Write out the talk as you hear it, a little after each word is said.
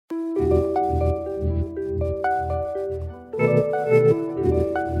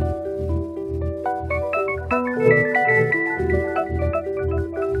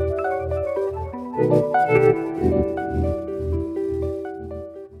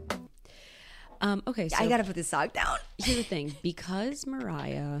Okay, so I gotta put this sock down. here's the thing. Because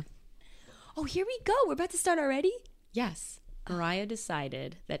Mariah... Oh, here we go. We're about to start already? Yes. Mariah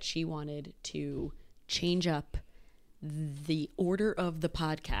decided that she wanted to change up the order of the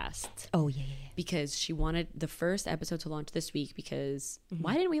podcast. Oh, yeah. Because she wanted the first episode to launch this week because...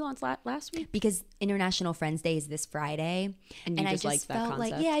 Why didn't we launch last week? Because International Friends Day is this Friday. And you I just liked that felt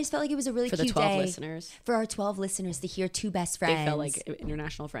concept? like, I just felt like it was a really For cute the 12 day. listeners. For our 12 listeners to hear two best friends. They felt like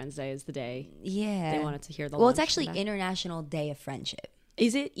International Friends Day is the day. Yeah. They wanted to hear the Well, it's launch actually from that. International Day of Friendship.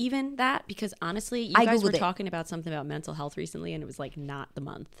 Is it even that? Because honestly, you I guys Googled were it. talking about something about mental health recently, and it was like not the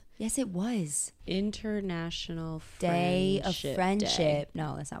month. Yes, it was. International Day of Friendship Friendship. Day.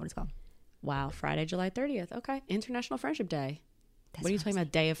 No, that's not what it's called. Wow, Friday, July 30th. Okay, International Friendship Day. That's What are you what talking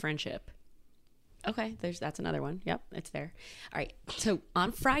about? Day of Friendship. Okay, that's another one. Yep, it's there. All right, so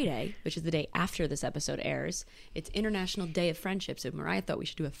on Friday, which is the day after this episode airs, it's International Day of Friendship. So Mariah thought we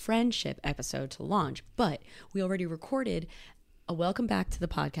should do a friendship episode to launch, but we already recorded a welcome back to the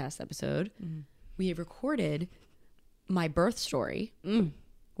podcast episode. We have recorded my birth story.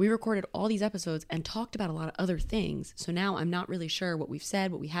 We recorded all these episodes and talked about a lot of other things. So now I'm not really sure what we've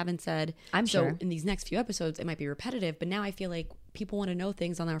said, what we haven't said. I'm sure. So in these next few episodes, it might be repetitive, but now I feel like people want to know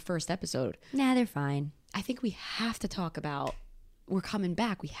things on our first episode. Nah, they're fine. I think we have to talk about, we're coming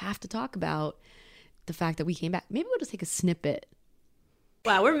back. We have to talk about the fact that we came back. Maybe we'll just take a snippet.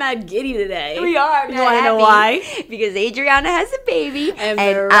 Wow, we're mad giddy today. We are. You want to know why? Because Adriana has a baby And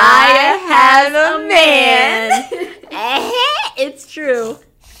I have a man. It's true.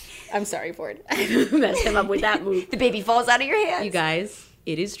 I'm sorry, Ford. I messed him up with that move. The baby falls out of your hands. You guys,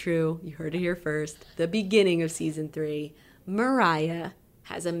 it is true. You heard it here first. The beginning of season 3, Mariah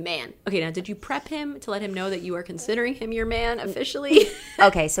has a man. Okay, now did you prep him to let him know that you are considering him your man officially?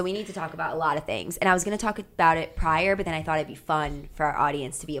 Okay, so we need to talk about a lot of things. And I was going to talk about it prior, but then I thought it'd be fun for our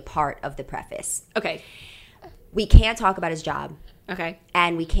audience to be a part of the preface. Okay. We can't talk about his job. Okay.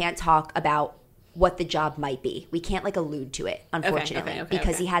 And we can't talk about what the job might be. We can't like allude to it, unfortunately,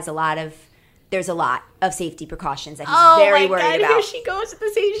 because he has there's a lot of safety precautions that he's very worried about. Here she goes at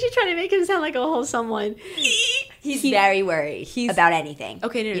the same. She's trying to make him sound like a whole someone. He's very worried about anything.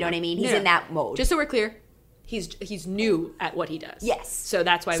 Okay, you know what I mean? He's in that mode. Just so we're clear, he's new at what he does. Yes. So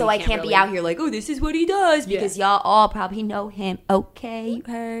that's why. So I can't be out here like, oh, this is what he does, because y'all all probably know him. Okay, you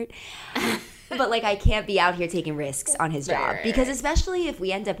heard. But like, I can't be out here taking risks on his job, because especially if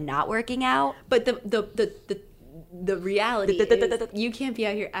we end up not working out. But the reality is you can't be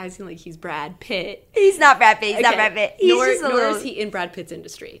out here acting like he's Brad Pitt. He's not Brad Pitt. He's not Brad Pitt. He's nor just is he in Brad Pitt's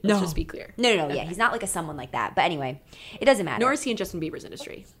industry. Let's just be clear. No. Yeah, he's not like someone like that. But anyway, it doesn't matter. Nor is he in Justin Bieber's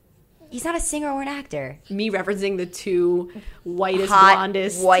industry. He's not a singer or an actor. Me referencing the two whitest, hot,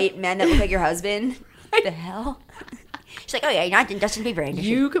 blondest white men that look like your husband. What the hell? She's like, oh yeah, you're not in Justin Bieber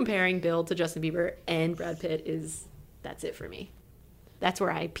industry. You comparing Bill to Justin Bieber and Brad Pitt that's it for me. That's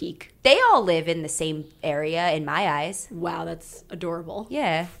where I peak. They all live in the same area in my eyes. Wow, that's adorable.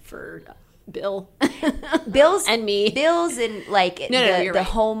 Yeah. For Bill. Bill's and me. Bill's in like the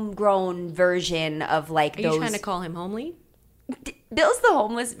homegrown version of like Are you trying to call him homely? Bill's the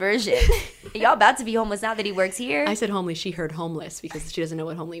homeless version. Y'all about to be homeless now that he works here? I said homely. She heard homeless because she doesn't know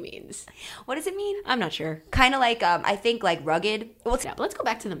what homely means. What does it mean? I'm not sure. Kind of like, I think like rugged. Well, yeah, but let's go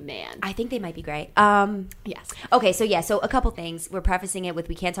back to the man. I think they might be great. Yes. Okay, so a couple things. We're prefacing it with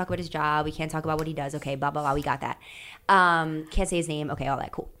we can't talk about his job. We can't talk about what he does. Okay, blah, blah, blah. We got that. Can't say his name. Okay, all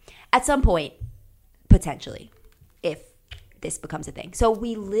that. Cool. At some point, potentially, if this becomes a thing. So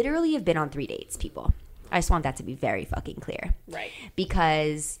we literally have been on 3 dates, people. I just want that to be very fucking clear. Right.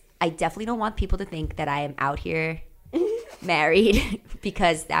 Because I definitely don't want people to think that I am out here married,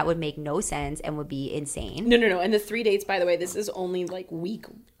 because that would make no sense and would be insane. No. And the 3 dates, by the way, this is only like week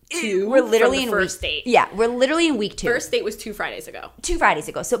 2. We're literally in first date. Yeah, we're literally in week 2. First date was 2 Fridays ago. 2 Fridays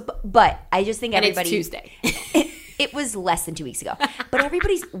ago. So, but I just think everybody. And it's Tuesday. It was less than 2 weeks ago. But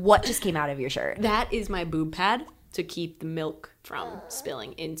everybody's, what just came out of your shirt? That is my boob pad to keep the milk from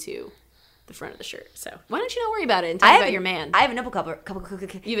spilling into the front of the shirt. So why don't you not worry about it and tell me about your man? I have a nipple cover.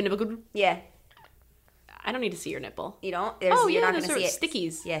 You have a nipple? Yeah. I don't need to see your nipple. You don't? You're not those going to are see it.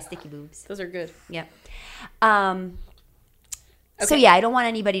 stickies. Yeah, sticky boobs. Those are good. Yep. So yeah, I don't want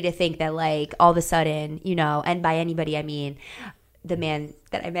anybody to think that like all of a sudden, and by anybody I mean the man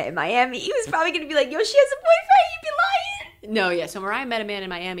that I met in Miami, he was probably going to be like, yo, she has a boyfriend, you'd be lying. No, yeah. So Mariah met a man in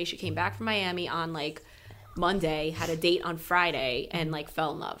Miami. She came back from Miami on like Monday, had a date on Friday, and like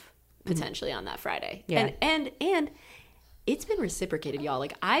fell in love potentially on that Friday. Yeah. And it's been reciprocated, y'all.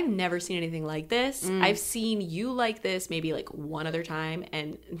 Like, I've never seen anything like this. I've seen you like this maybe like one other time,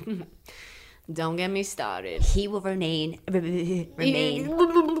 and Don't get me started. He will remain. I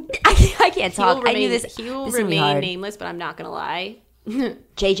can't talk. I knew this. He will this is gonna be remain hard. nameless, but I'm not gonna lie.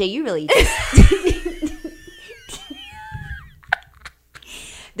 JJ, you really.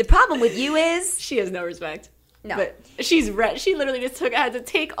 The problem with you is She has no respect. No. But she's red. She literally just had to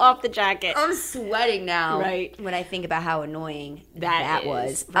take off the jacket. I'm sweating now. Right. When I think about how annoying That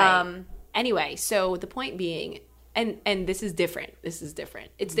was. Right. Anyway, so the point being, and this is different. It's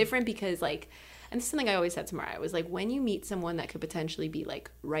different because, like, and this is something I always said to Mariah, was like, when you meet someone that could potentially be, like,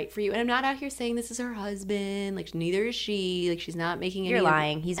 right for you, and I'm not out here saying this is her husband, like, neither is she, like, she's not making any... You're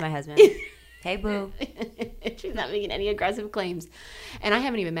lying. He's my husband. Hey, boo. She's not making any aggressive claims. And I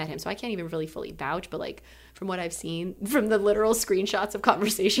haven't even met him, so I can't even really fully vouch, but, like, from what I've seen, from the literal screenshots of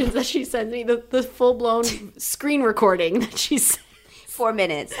conversations that she sends me, the full-blown screen recording that she's... 4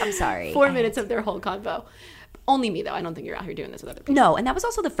 minutes. I'm sorry. 4 minutes of their whole convo. Only me, though. I don't think you're out here doing this with other people. No, and that was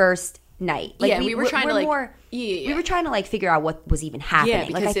also the first night. Like, we were trying to, like... We were trying to, like, figure out what was even happening.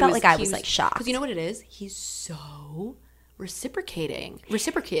 Yeah, like, I felt like I was, like, shocked. Because you know what it is? He's so... Reciprocal,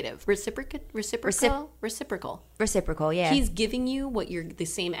 yeah. He's giving you what you're the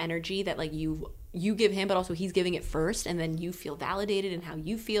same energy that like you give him, but also he's giving it first, and then you feel validated in how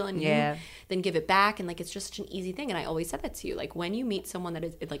you feel, and you then give it back, and like it's just such an easy thing. And I always said that to you, like when you meet someone that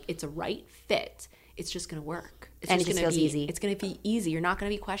is like it's a right fit, it's just gonna work. And it just feels easy. It's gonna be easy. You're not gonna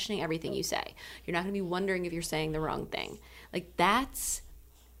be questioning everything you say. You're not gonna be wondering if you're saying the wrong thing. Like that's,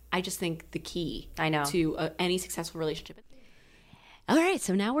 I just think the key. I know to any successful relationship. All right,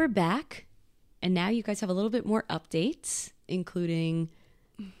 so now we're back, and now you guys have a little bit more updates, including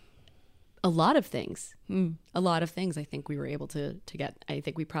a lot of things. A lot of things I think we were able to get. I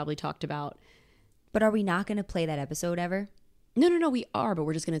think we probably talked about. But are we not going to play that episode ever? No, we are, but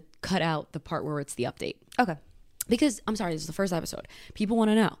we're just going to cut out the part where it's the update. Okay. Because, I'm sorry, this is the first episode. People want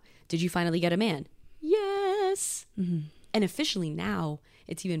to know, did you finally get a man? Yes. Mm-hmm. And officially now,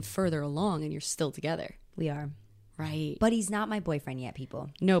 it's even further along, and you're still together. We are. Right. But he's not my boyfriend yet,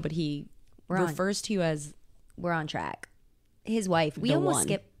 people. No, but he refers to you as... We're on track. His wife. We almost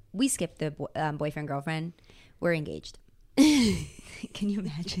skipped the boyfriend, girlfriend. We're engaged. Can you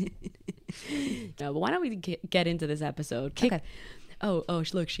imagine? No, but why don't we get into this episode? Okay. Oh,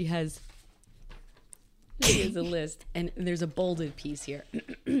 look, she has a list. And there's a bolded piece here.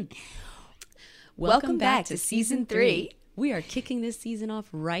 Welcome back to Season 3. We are kicking this season off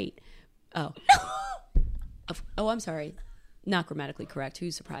right. Oh, I'm sorry. Not grammatically correct.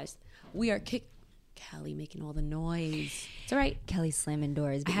 Who's surprised? We are Kelly making all the noise. It's all right. Kelly's slamming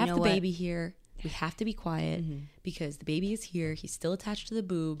doors. But I have the baby here. We have to be quiet because the baby is here. He's still attached to the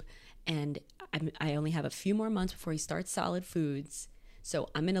boob. And I only have a few more months before he starts solid foods. So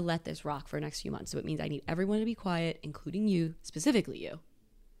I'm going to let this rock for the next few months. So it means I need everyone to be quiet, including you, specifically you.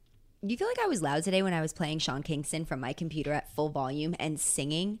 Do you feel like I was loud today when I was playing Sean Kingston from my computer at full volume and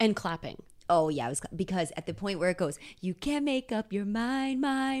singing? And clapping. Oh, yeah, because at the point where it goes, you can't make up your mind.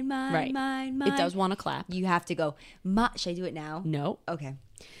 Right. It does want to clap. You have to go, should I do it now? No. Okay.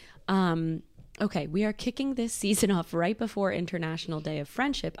 Okay, we are kicking this season off right before International Day of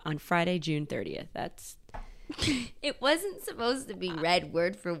Friendship on Friday, June 30th. That's... It wasn't supposed to be read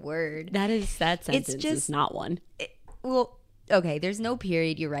word for word. That sentence is not one. Okay, there's no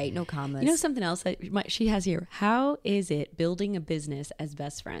period, you're right, no commas. You know something else that she has here? How is it building a business as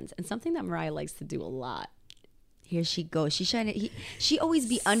best friends? And something that Mariah likes to do a lot. Here she goes. She's trying to... she always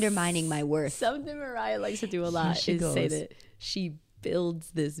be undermining my worth. Something Mariah likes to do a lot is say that she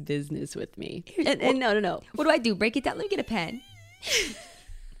builds this business with me. And no. What do I do? Break it down? Let me get a pen.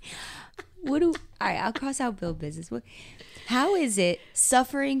 All right, I'll cross out build business. How is it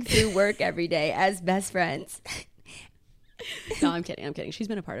suffering through work every day as best friends? No, I'm kidding. She's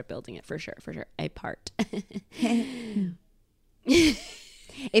been a part of building it for sure. A part.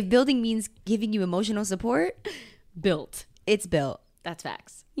 If building means giving you emotional support, built. It's built. That's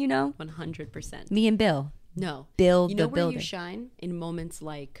facts. 100%. 100%. Me and Bill. No. Build you know the where builder. You shine? In moments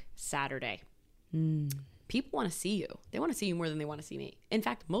like Saturday. People want to see you. They want to see you more than they want to see me. In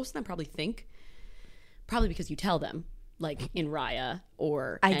fact, most of them probably because you tell them, like in Raya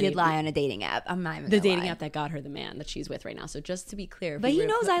or... I did lie on a dating app. I'm not even the dating app that got her the man that she's with right now. So just to be clear... But he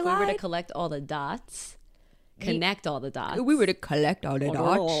knows I lied. If we were to collect all the dots... Connect all the dots. If we were to connect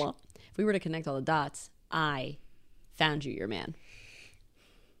all the dots, I found you your man.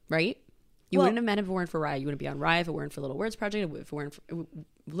 Right? You wouldn't have met him if it weren't for Raya. You wouldn't be on Raya if it weren't for Little Words Project. If it weren't for,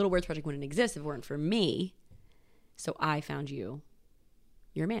 Little Words Project wouldn't exist if it weren't for me. So I found you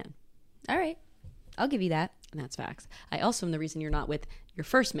your man. All right. I'll give you that. And that's facts. I also am the reason you're not with your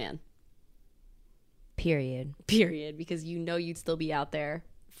first man. Period. Because you know you'd still be out there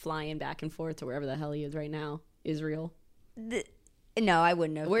flying back and forth to wherever the hell he is right now. Israel. No, I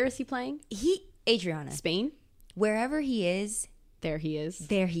wouldn't have. Where is he playing? Adriana. Spain? Wherever he is. There he is.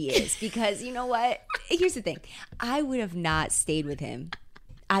 There he is. Because you know what? Here's the thing. I would have not stayed with him.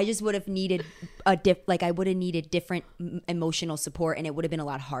 I just would have needed I would have needed different emotional support, and it would have been a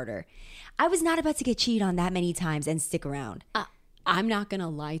lot harder. I was not about to get cheated on that many times and stick around. I'm not gonna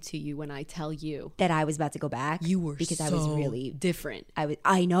lie to you when I tell you that I was about to go back. You were because so I was really different.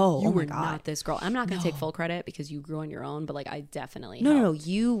 I know. You oh were my God. not this girl. I'm not gonna take full credit because you grew on your own, but like I definitely No.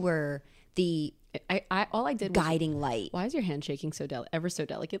 You were the all I did was guiding light. Why is your hand shaking so ever so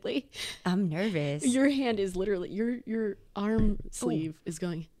delicately? I'm nervous. Your hand is literally your arm sleeve is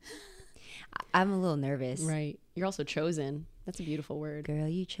going. I'm a little nervous. Right. You're also chosen. That's a beautiful word. Girl,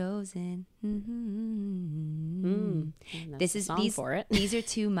 you chosen. This is these for it.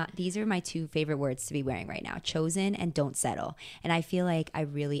 These are my two favorite words to be wearing right now. Chosen and don't settle. And I feel like I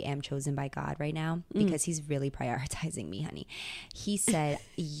really am chosen by God right now because he's really prioritizing me, honey. He said,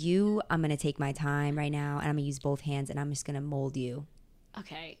 I'm going to take my time right now and I'm going to use both hands and I'm just going to mold you.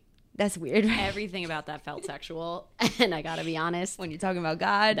 Okay. That's weird. Right? Everything about that felt sexual. And I got to be honest. When you're talking about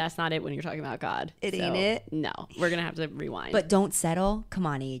God. That's not it when you're talking about God. It ain't it? No. We're going to have to rewind. But don't settle. Come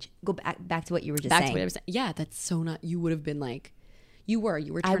on, Age. Go back to what you were just saying. Yeah, that's so not. You would have been like, you were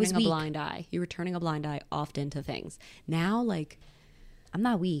turning a blind eye. You were turning a blind eye often to things. Now, like, I'm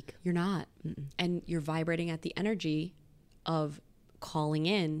not weak. You're not. And you're vibrating at the energy of calling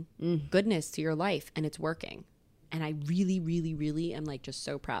in goodness to your life, and it's working. And I really, really, really am like just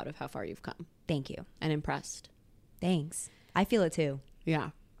so proud of how far you've come. Thank you. And impressed. Thanks. I feel it too.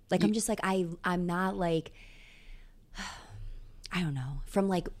 Yeah. Like I'm just like, I'm not like, I don't know, from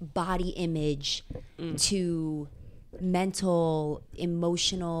like body image to mental,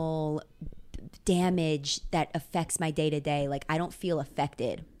 emotional damage that affects my day to day. Like I don't feel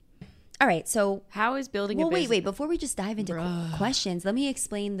affected. All right. So how is building a business? Wait. Before we just dive into questions, let me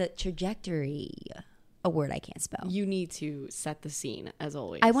explain the trajectory. A word I can't spell. You need to set the scene, as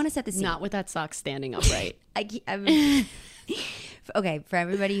always. I want to set the scene. Not with that sock standing upright. Okay, for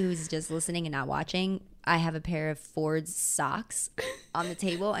everybody who's just listening and not watching, I have a pair of Ford's socks on the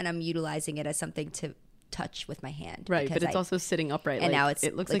table, and I'm utilizing it as something to touch with my hand. Right, but it's also sitting upright. And like, now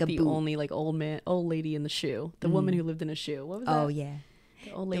it looks like like the boot. only like old lady in the shoe. The woman who lived in a shoe. What was that? Oh, yeah.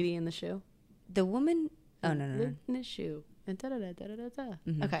 The old lady in the shoe. The woman... Oh, no. Lived in a shoe.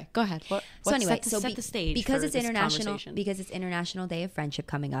 Okay, go ahead. So anyway, set the stage because it's International Day of Friendship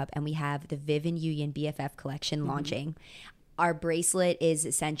coming up, and we have the Viv and Union BFF collection launching. Our bracelet is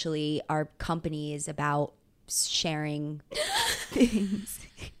essentially our company is about sharing things.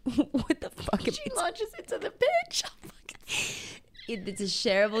 What the fuck? She launches into the pitch. It's a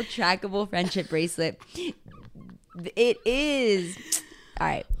shareable, trackable friendship bracelet. It is. All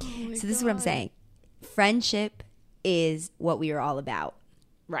right. So this is what I'm saying. Friendship is what we are all about.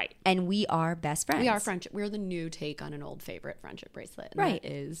 Right. And we are best friends. We are friendship. We're the new take on an old favorite friendship bracelet. And right.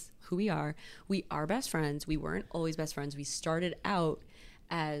 That is who we are. We are best friends. We weren't always best friends. We started out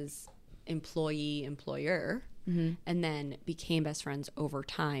as employee, employer, and then became best friends over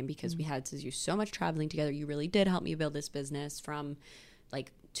time because we had to do so much traveling together. You really did help me build this business from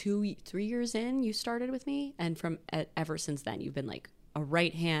like 3 years in, you started with me. And from ever since then, you've been like a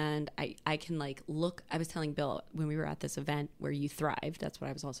right hand. I can like look. I was telling Bill when we were at this event where you thrived. That's what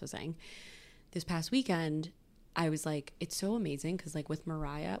I was also saying. This past weekend, I was like, it's so amazing because like with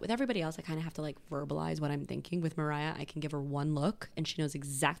Mariah, with everybody else, I kind of have to like verbalize what I'm thinking. With Mariah, I can give her one look and she knows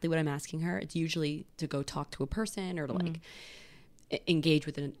exactly what I'm asking her. It's usually to go talk to a person or to like engage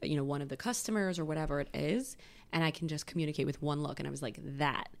with one of the customers or whatever it is, and I can just communicate with one look. And I was like,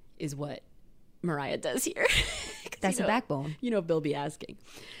 that is what Mariah does here. That's a backbone. Bill be asking,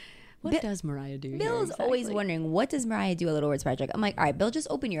 what does Mariah do? Bill's always wondering, what does Mariah do at Little Words Project? I'm like, all right, Bill, just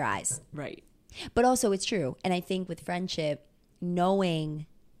open your eyes. Right. But also it's true. And I think with friendship, knowing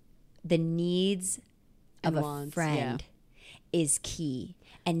the needs of a friend is key.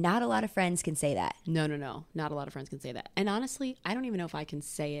 And not a lot of friends can say that. No. Not a lot of friends can say that. And honestly, I don't even know if I can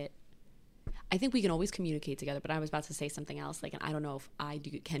say it. I think we can always communicate together, but I was about to say something else. Like, I don't know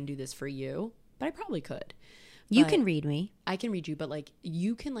if can do this for you, but I probably could. You can read me. I can read you, but like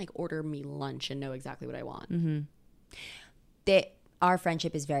you can like order me lunch and know exactly what I want. Our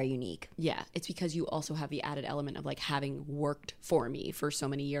friendship is very unique. Yeah, it's because you also have the added element of like having worked for me for so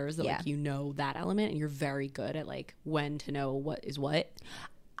many years that like that element, and you're very good at like when to know what is what.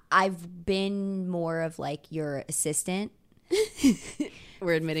 I've been more of like your assistant.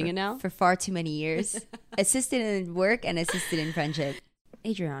 We're admitting it now? For far too many years. Assistant in work and assistant in friendship.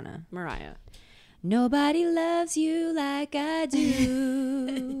 Adriana. Mariah. Nobody loves you like I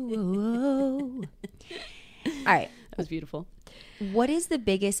do. All right. That was beautiful. What is the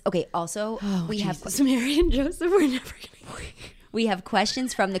biggest? Okay. Also, we have Mary and Joseph. We're never gonna. We have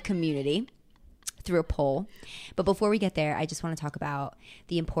questions from the community through a poll. But before we get there, I just want to talk about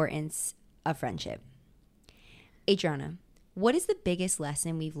the importance of friendship. Adriana, what is the biggest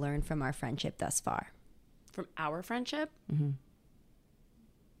lesson we've learned from our friendship thus far? From our friendship? Mm-hmm.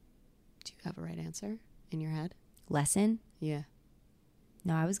 Do you have a right answer in your head? Lesson? Yeah.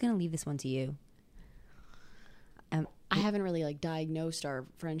 No, I was going to leave this one to you. I haven't really like diagnosed our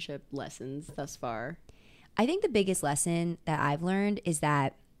friendship lessons thus far. I think the biggest lesson that I've learned is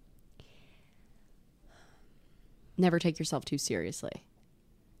that never take yourself too seriously.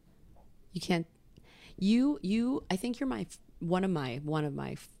 You can't. I think you're one of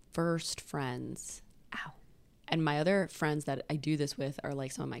my first friends. Ow. And my other friends that I do this with are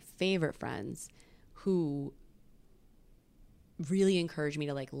like some of my favorite friends who really encourage me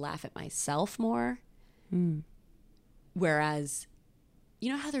to like laugh at myself more. Whereas,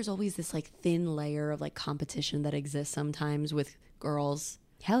 you know how there's always this like thin layer of like competition that exists sometimes with girls?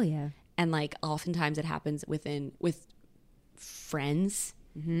 Hell yeah. And like oftentimes it happens with friends,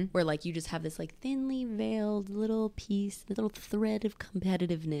 where like you just have this like thinly veiled little piece, little thread of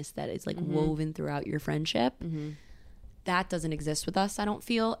competitiveness that is like woven throughout your friendship. That doesn't exist with us, I don't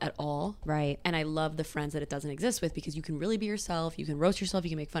feel, at all. Right. And I love the friends that it doesn't exist with, because you can really be yourself, you can roast yourself, you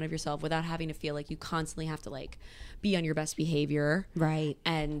can make fun of yourself without having to feel like you constantly have to like be on your best behavior. Right.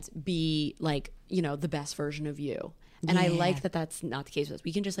 And be like, you know, the best version of you. And I like that that's not the case with us.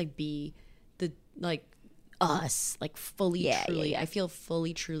 We can just like be the like us, like fully, truly. I feel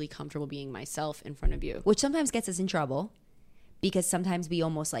fully, truly comfortable being myself in front of you. Which sometimes gets us in trouble because sometimes we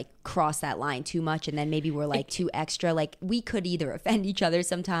almost like cross that line too much, and then maybe we're like too extra. Like we could either offend each other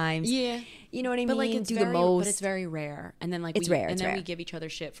sometimes. Yeah. You know what I mean? But like it's do very, the most. but it's very rare. And then like it's rare. And it's then rare. we give each other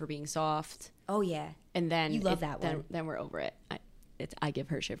shit for being soft. Oh yeah. And then you love that one. Then we're over it. I give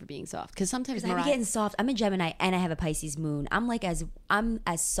her shit for being soft, because sometimes I'm getting soft. I'm a Gemini and I have a Pisces moon. I'm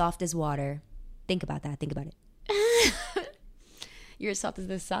as soft as water. Think about that. Think about it. You're as soft as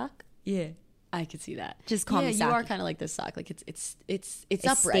this sock? Yeah. I could see that. Just call me you Saki. are kind of like this sock. Like it's It's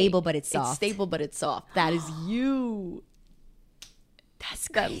upright. stable, but it's soft. It's stable, but it's soft. That is you. That's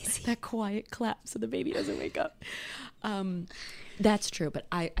crazy. That quiet clap so the baby doesn't wake up. That's true. But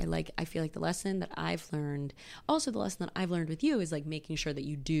I feel like the lesson that I've learned, also the lesson that I've learned with you, is like making sure that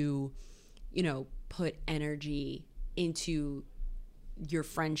you do, you know, put energy into your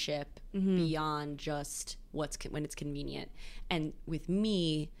friendship beyond just when it's convenient. And with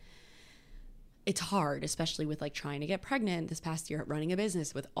me, it's hard, especially with like trying to get pregnant this past year, running a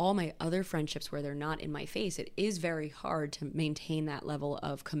business, with all my other friendships where they're not in my face. It is very hard to maintain that level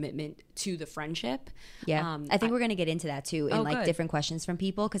of commitment to the friendship. Yeah. I think we're going to get into that too in like good. different questions from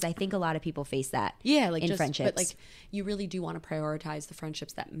people, because I think a lot of people face that. Yeah, like in friendships. But like you really do want to prioritize the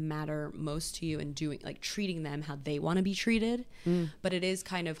friendships that matter most to you, and doing like treating them how they want to be treated. But it is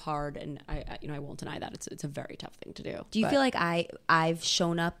kind of hard, and I won't deny that it's a very tough thing to do. Do you feel like I've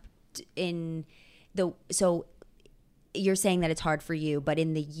shown up in so you're saying that it's hard for you, but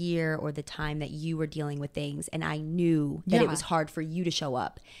in the year or the time that you were dealing with things and I knew that it was hard for you to show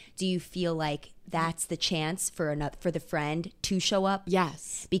up, do you feel like that's the chance for the friend to show up?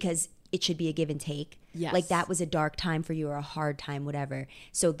 Yes. Because it should be a give and take. Yes. Like that was a dark time for you or a hard time, whatever.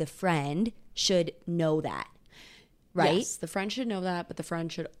 So the friend should know that, right? Yes, the friend should know that, but the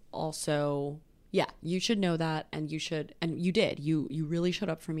friend should also... Yeah, you should know that, and you did. You really showed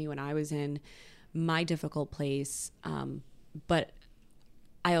up for me when I was in my difficult place, but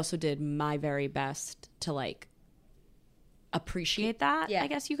I also did my very best to like appreciate that, I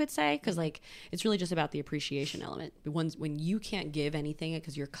guess you could say, because like it's really just about the appreciation element. When you can't give anything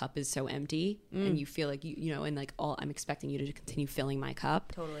because your cup is so empty, and you feel like you know, and like I'm expecting you to continue filling my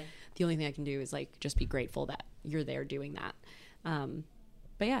cup. Totally. The only thing I can do is like just be grateful that you're there doing that.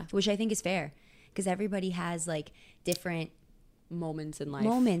 But yeah, which I think is fair. Because everybody has like different moments in life.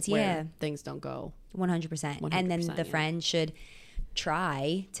 Where things don't go 100%. And then the friend should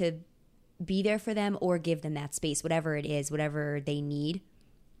try to be there for them or give them that space, whatever it is, whatever they need.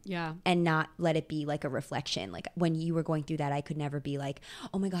 Yeah. And not let it be like a reflection. Like when you were going through that, I could never be like,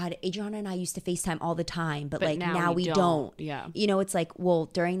 oh my God, Adriana and I used to FaceTime all the time, but like now we don't. Yeah. You know, it's like, well,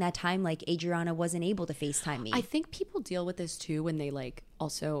 during that time, like Adriana wasn't able to FaceTime me. I think people deal with this too when they like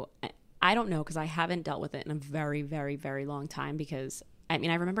also... I don't know, because I haven't dealt with it in a very, very, very long time, because I mean,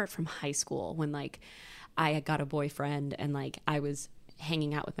 I remember it from high school when like I had got a boyfriend and like I was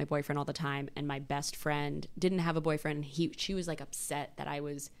hanging out with my boyfriend all the time, and my best friend didn't have a boyfriend. She was like upset that I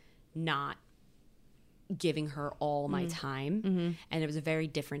was not giving her all my time. And it was a very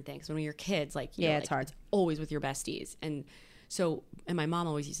different thing. So when you're kids, like, you know, it's hard. It's always with your besties. And so, and my mom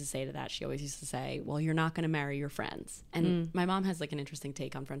always used to say to that, she always used to say, well, you're not going to marry your friends. And my mom has like an interesting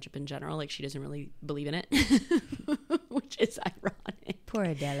take on friendship in general. Like she doesn't really believe in it, which is ironic. Poor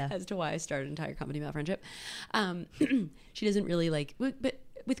Adela. As to why I started an entire company about friendship. She doesn't really like, but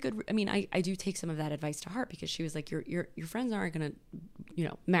with good, I mean, I do take some of that advice to heart, because she was like, your friends aren't going to, you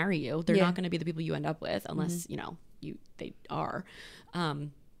know, marry you. They're not going to be the people you end up with unless, you know, they are.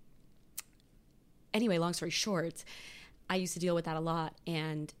 Anyway, long story short, I used to deal with that a lot.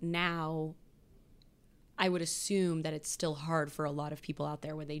 And now I would assume that it's still hard for a lot of people out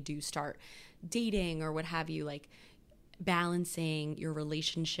there when they do start dating or what have you, like balancing your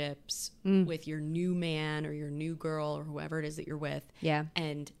relationships with your new man or your new girl or whoever it is that you're with. Yeah.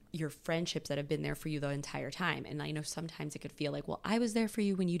 And your friendships that have been there for you the entire time. And I know sometimes it could feel like, well, I was there for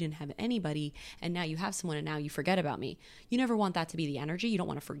you when you didn't have anybody, and now you have someone and now you forget about me. You never want that to be the energy. You don't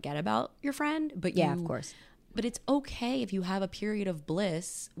want to forget about your friend, but Yeah, of course. But it's okay if you have a period of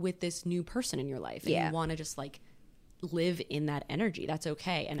bliss with this new person in your life and you want to just like live in that energy. That's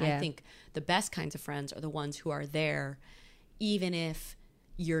okay. And I think the best kinds of friends are the ones who are there even if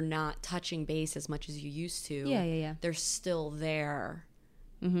you're not touching base as much as you used to. Yeah. They're still there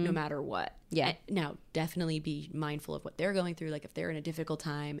no matter what. Yeah. Now, definitely be mindful of what they're going through. Like if they're in a difficult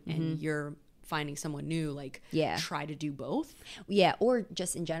time and you're finding someone new, like try to do both. Yeah, or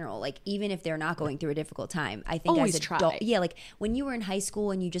just in general, like even if they're not going through a difficult time, I think always as try. Yeah, like when you were in high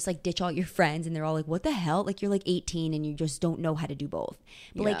school and you just like ditch all your friends and they're all like, what the hell? Like you're like 18 and you just don't know how to do both.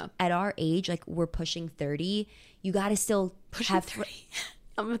 But like at our age, like we're pushing 30, you got to still have 30.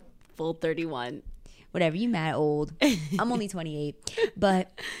 I'm a full 31. Whatever, you mad old. I'm only 28.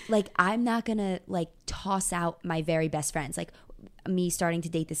 But like I'm not gonna like toss out my very best friends. Like me starting to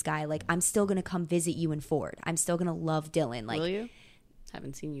date this guy, like I'm still gonna come visit you in Ford. I'm still gonna love Dylan. Like, will you?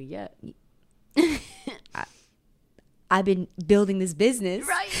 Haven't seen you yet. I've been building this business.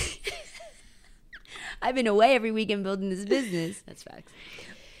 Right. I've been away every weekend building this business. That's facts.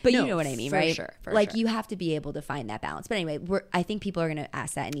 But you know what I mean, right? Sure, like you have to be able to find that balance. But anyway, I think people are going to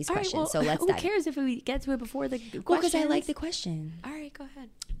ask that in these questions. Right, well, so let's who dive. cares if we get to it before the question? Because I like the question. All right, go ahead.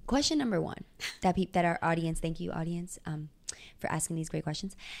 Question number 1 that our audience, thank you audience, for asking these great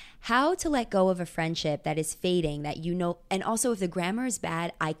questions. How to let go of a friendship that is fading that you know, and also if the grammar is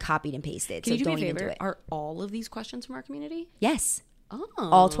bad, I copied and pasted. Can so you do don't me a even favor? do it. Are all of these questions from our community? Yes. Oh,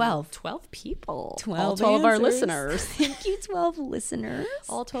 all 12. 12 people. 12 all 12 of our answers. listeners. Thank you, 12 listeners.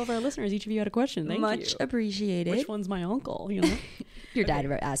 All 12 of our listeners. Each of you had a question. Thank you. Much appreciated. Which one's my uncle? You know, your dad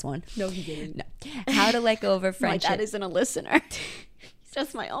asked one. No, he didn't. No. How to let go of a friendship. My dad isn't a listener. He's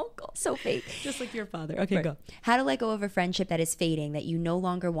just my uncle. So fake. Just like your father. Okay, right. Go. How to let go of a friendship that is fading that you no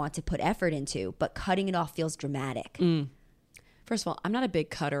longer want to put effort into, but cutting it off feels dramatic. First of all, I'm not a big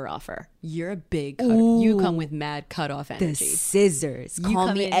cutter offer. You're a big cutter. Ooh. You come with mad cutoff energy. The scissors. You Call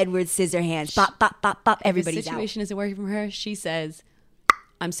come me in- Edward Scissorhands. Bop, bop, bop, bop. Everybody's If the situation isn't working for her, she says,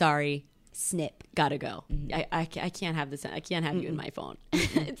 I'm sorry. Snip. Gotta go. I can't have this. I can't have you in my phone.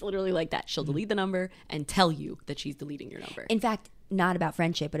 It's literally like that. She'll delete the number and tell you that she's deleting your number. In fact, not about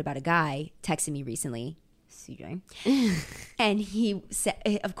friendship, but about a guy texted me recently, CJ. And he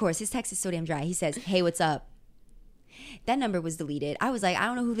said, of course, his text is so damn dry. He says, hey, what's up? That number was deleted. I was like, I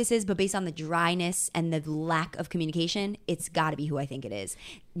don't know who this is, but based on the dryness and the lack of communication, it's got to be who I think it is.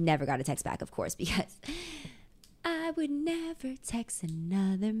 Never got a text back, of course, because I would never text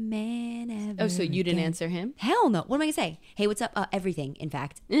another man ever. Oh, so you didn't again. answer him? Hell no. What am I going to say? Hey, what's up? Everything, in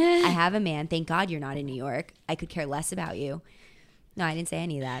fact. I have a man. Thank God you're not in New York. I could care less about you. No, I didn't say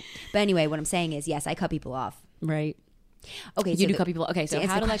any of that. But anyway, what I'm saying is, yes, I cut people off. Right. Okay, You do cut people. Okay, so answer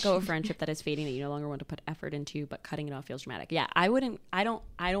how the to let go of question. a friendship that is fading that you no longer want to put effort into, but cutting it off feels dramatic. Yeah, I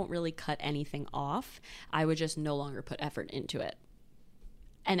don't really cut anything off. I would just no longer put effort into it.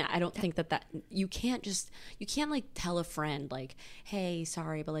 And I don't think that you can't like tell a friend like, hey,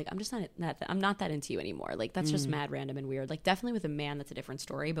 sorry, but like I'm not that into you anymore. Like that's just mad random and weird. Like definitely with a man that's a different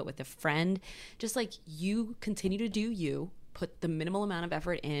story, but with a friend, just like you continue to do you. Put the minimal amount of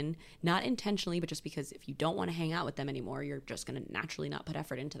effort in, not intentionally, but just because if you don't want to hang out with them anymore, you're just going to naturally not put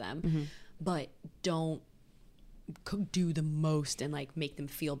effort into them. But don't do the most and like make them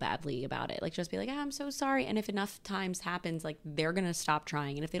feel badly about it. Like just be like, I'm so sorry. And if enough times happens, like they're going to stop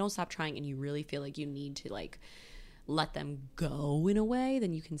trying. And if they don't stop trying and you really feel like you need to like let them go in a way,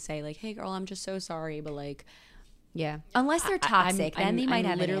 then you can say like, hey girl, I'm just so sorry. But like, Yeah. Unless they're toxic, then they might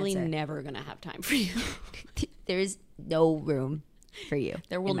I'm have literally an answer. never going to have time for you. There's no room for you.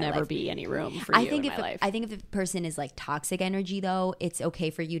 There will in my never life. be any room for you in my life. I think if the person is like toxic energy though, it's okay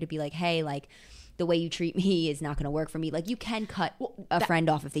for you to be like, hey, like the way you treat me is not going to work for me. Like, you can cut a friend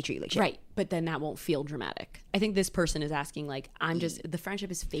off if they treat you like shit. Right, but then that won't feel dramatic. I think this person is asking, like, the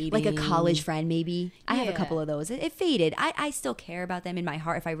friendship is fading. Like a college friend, maybe. I have a Yeah. couple of those. It faded. I still care about them in my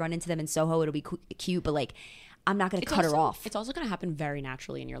heart. If I run into them in Soho, it'll be cute, but like, I'm not going to cut her off. It's also going to happen very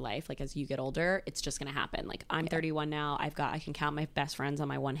naturally in your life. Like, as you get older, it's just going to happen. Like, I'm 31 now. I can count my best friends on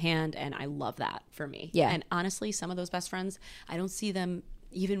my one hand, and I love that for me. Yeah. And honestly, some of those best friends, I don't see them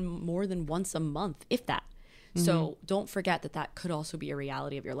even more than once a month, if that. So don't forget that could also be a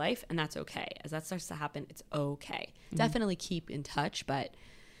reality of your life, and that's okay. As that starts to happen, it's okay. Definitely keep in touch, but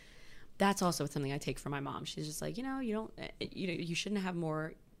that's also something I take from my mom. She's just like, you shouldn't have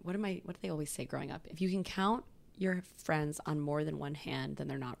more. What do they always say growing up? If you can count your friends on more than one hand, then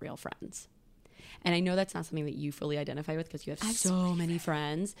they're not real friends. And I know that's not something that you fully identify with because you have so many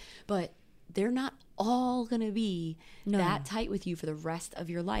friends, but they're not all going to be that tight with you for the rest of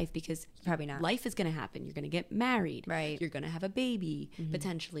your life, because Probably not. life is going to happen. You're going to get married. Right. You're going to have a baby,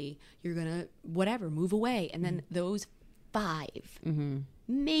 potentially. You're going to, move away. And then those 5,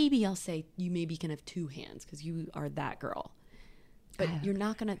 maybe I'll say you maybe can have 2 hands because you are that girl. But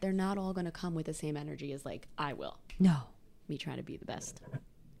they're not all going to come with the same energy as, like, I will. No. Me trying to be the best.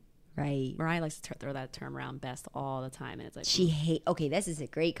 Right. Mariah likes to throw that term around, best, all the time. And it's like, Okay, this is a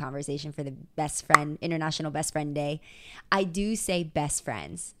great conversation for the best friend, International Best Friend Day. I do say best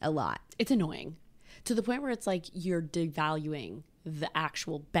friends a lot. it's annoying to the point where it's like you're devaluing the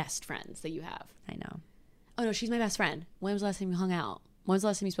actual best friends that you have. I know. Oh, no, she's my best friend. When was the last time you hung out? When was the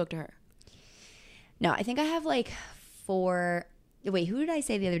last time you spoke to her? No, I think I have like 4. Wait, who did I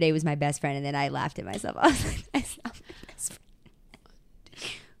say the other day was my best friend? And then I laughed at myself. I was like, that's not my best friend.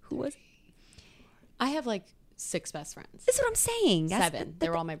 Who was it? I have like 6 best friends. That's what I'm saying. 7. They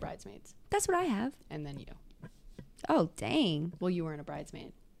were all my bridesmaids. That's what I have. And then you. Oh, dang. Well, you weren't a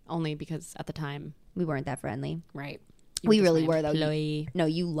bridesmaid. Only because at the time, We weren't that friendly. right? We just really my were, though. employee. No,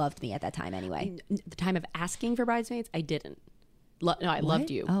 you loved me at that time anyway. The time of asking for bridesmaids, I didn't. No, I loved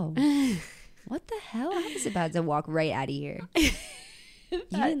you. Oh. What the hell? I was about to walk right out of here. You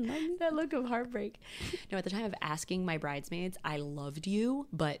didn't love me? That look of heartbreak. No, at the time of asking my bridesmaids, I loved you,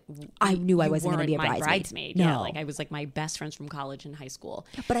 but I knew I you wasn't gonna weren't be a my bridesmaid. Yeah, No. like I was like my best friends from college and high school.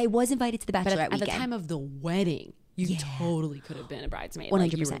 But I was invited to the But bachelorette at the weekend. time of the wedding, you Yeah. totally could have been a bridesmaid.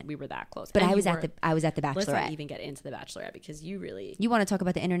 100%. We were that close. But And I you was at were- the Let's not bachelorette. even get into the bachelorette because you really. You want to talk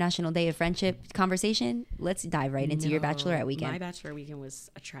about the International Day of Friendship conversation? Let's dive right into your No, bachelorette weekend. My bachelorette weekend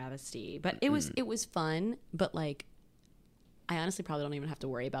was a travesty, but it was fun. But like, I honestly probably don't even have to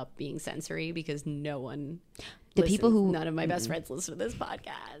worry about being sensory because no one. None of my best friends listen to this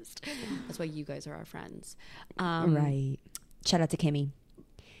podcast. That's why you guys are our friends. Right. Shout out to Kimmy.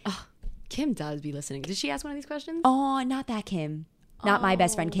 Kim does be listening. Did she ask one of these questions? Oh, not that Kim. Not my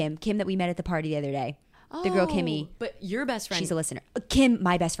best friend Kim. Kim that we met at the party the other day. The girl Kimmy. But your best friend. She's a listener. Kim,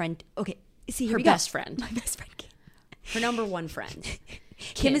 my best friend. Okay. See, here her we go. best friend. My best friend Kim. Her number one friend.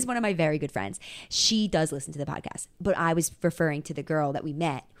 Kim is one of my very good friends. She does listen to the podcast. But I was referring to the girl that we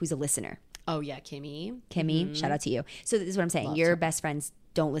met who's a listener. Oh yeah, Kimmy. Kimmy, shout out to you. So this is what I'm saying. Love Your her. best friends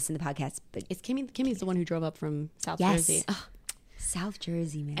don't listen to the podcast, but It's Kimmy. Kimmy's the one who drove up from South yes. Jersey. South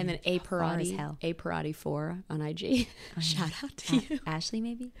Jersey, man. And then Far as hell. A Parati 4 on IG. Shout out to you. Ashley,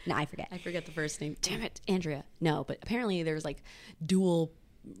 maybe? No, I forget. I forget the first name. Damn it, Andrea. No, but apparently there's like dual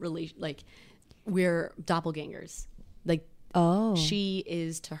relation. Like we're doppelgangers. Like Oh. she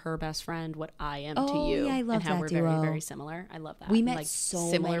is to her best friend what I am to Oh, you. yeah, I love and how that we're duo. very, very similar. I love that. We met like so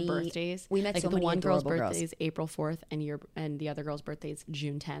similar many- birthdays. we met like so the many one girl's adorable birthday girls. is April 4th and the other girl's birthday is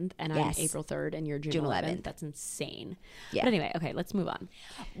June 10th and Yes. I'm April 3rd and you're June 11th. That's insane. Yeah. But anyway, okay, let's move on.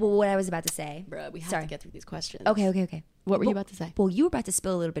 Well, what I was about to say. Bruh, we have Sorry. to get through these questions. Okay. What were you about to say? Well, you were about to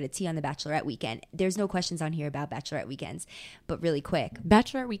spill a little bit of tea on the bachelorette weekend. There's no questions on here about bachelorette weekends, but really quick.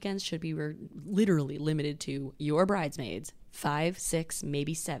 Bachelorette weekends should be literally limited to your bridesmaids, 5, 6,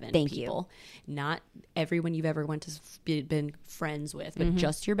 maybe 7 Thank people. Not everyone you've ever went to been friends with, but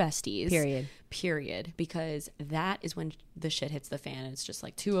just your besties. Period. Because that is when the shit hits the fan. And it's just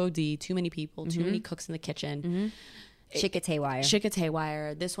like too OD, too many people, too many cooks in the kitchen. Shit gets haywire. Shit gets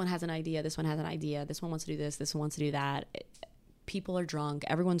haywire. This one has an idea. This one has an idea. This one wants to do this. This one wants to do that. People are drunk.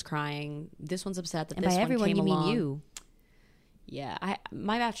 Everyone's crying. This one's upset that And this by one everyone, came you along. mean you. Yeah,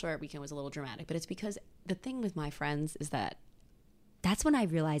 my bachelorette weekend was a little dramatic, but it's because the thing with my friends is that That's when I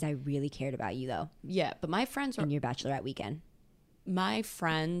realized I really cared about you, though, yeah, but my friends in your bachelorette weekend.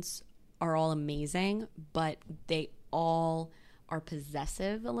 are all amazing, but they all are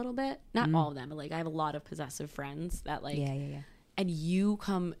possessive a little bit. Not all of them, but like I have a lot of possessive friends that like Yeah. and you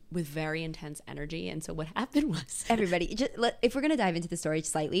come with very intense energy. And so what happened was, everybody, if we're going to dive into the story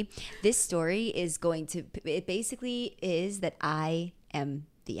slightly, this story is going to, it basically is that I am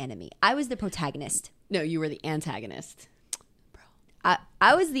the enemy. I was the protagonist. no, you were the antagonist.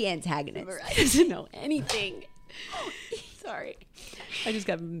 I was the antagonist. Mariah doesn't know anything. Sorry. I just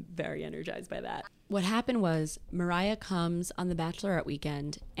got very energized by that. What happened was Mariah comes on the Bachelorette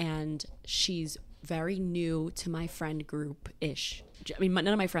weekend, and she's very new to my friend group-ish. I mean, none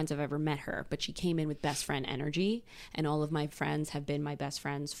of my friends have ever met her, but she came in with best friend energy, and all of my friends have been my best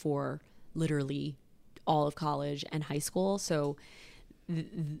friends for literally all of college and high school. So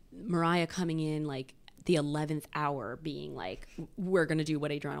Mariah coming in like the 11th hour being like, we're going to do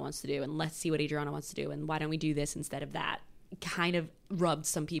what Adriana wants to do, and let's see what Adriana wants to do, and why don't we do this instead of that, kind of rubbed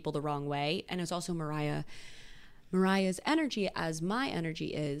some people the wrong way. And it's also Mariah's energy, as my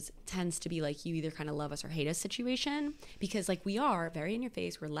energy tends to be like, you either kind of love us or hate us situation, because like we are very in your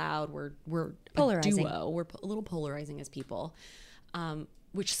face, we're loud, we're polarizing. a duo, we're a little polarizing as people,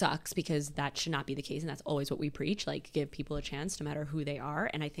 which sucks because that should not be the case, and that's always what we preach, like give people a chance no matter who they are.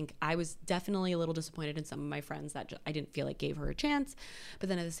 And I think I was definitely a little disappointed in some of my friends that I didn't feel like gave her a chance, but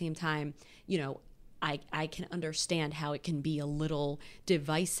then at the same time, you know, I can understand how it can be a little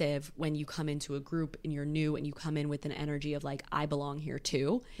divisive when you come into a group and you're new and you come in with an energy of like, I belong here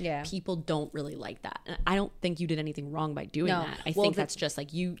too. Yeah. People don't really like that. And I don't think you did anything wrong by doing that. I think that's just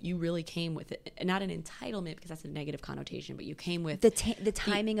like you really came with it. Not an entitlement, because that's a negative connotation, but you came with The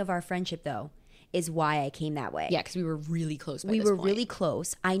timing of our friendship, though, is why I came that way. Yeah, because we were really close by We this were point. really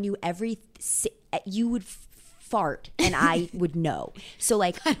close. I knew you would fart and I would know. So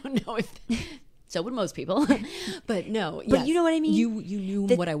like, I don't know if... So would most people. But no. But you know what I mean? You knew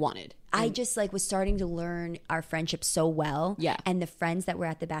what I wanted. I just like was starting to learn our friendship so well. Yeah. And the friends that were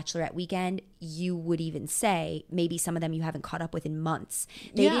at the Bachelorette weekend, you would even say, maybe some of them you haven't caught up with in months.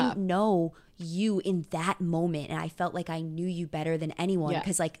 They didn't know you in that moment. And I felt like I knew you better than anyone.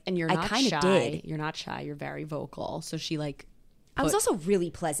 Because like, and you're I not kind shy. of did. You're not shy. You're very vocal. So she like... I was also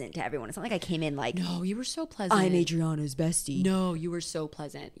really pleasant to everyone. It's not like I came in like, No, you were so pleasant. I'm Adriana's bestie. No, you were so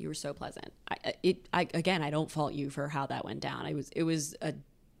pleasant. You were so pleasant. I don't fault you for how that went down. It was a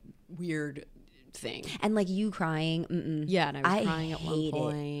weird thing. And like you crying. Yeah, and I was crying at one hate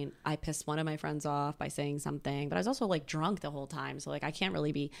point. I pissed one of my friends off by saying something, but I was also like drunk the whole time. So like I can't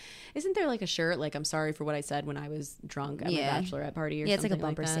really be. Isn't there like a shirt like I'm sorry for what I said when I was drunk at my bachelorette party or it's something like a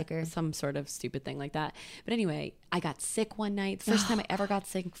bumper that? sticker. Some sort of stupid thing like that. But anyway, I got sick one night. First time I ever got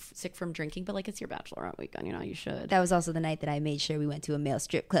sick from drinking, but like it's your bachelorette weekend, you know, you should. That was also the night that I made sure we went to a male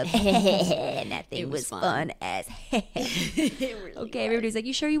strip club. And that thing was fun as Really okay, everybody's like,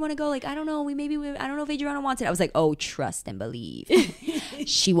 you sure you want to go? Like, I don't know. I don't know if Adriana wants it. I was like, oh, trust and believe.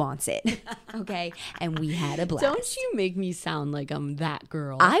 She wants it. Okay. And we had a blast. Don't you make me sound like I'm that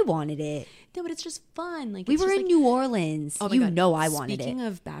girl. I wanted it. No, but it's just fun. Like We it's were just in like, New Orleans. oh my You God. know I wanted Speaking it.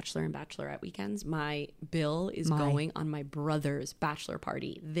 of bachelor and bachelorette weekends, my Bill is going on my brother's bachelor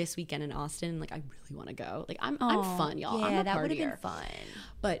party this weekend in Austin. Like, I really want to go. Like, I'm fun, y'all. Yeah, I'm a that would have been partier. fun.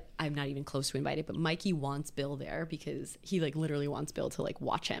 But I'm not even close to invited. But Mikey wants Bill there because he like literally wants Bill to like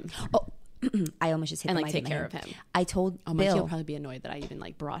watch him I almost just hit and the like mic take in my care of hand. him. I told Oh, Mikey will Bill. probably be annoyed that I even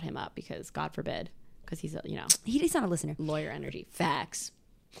like brought him up because God forbid, because he's a, you know, He's not a listener. lawyer energy. Facts.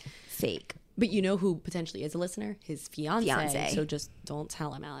 Fake. But you know who potentially is a listener? His fiance. Fiance. So just don't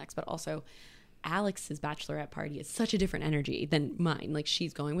tell him, Alex. But also, Alex's bachelorette party is such a different energy than mine. Like,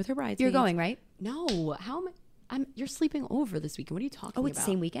 she's going with her bridesmaids. You're going, right? No. How am I? You're sleeping over this weekend. What are you talking about? Oh, it's the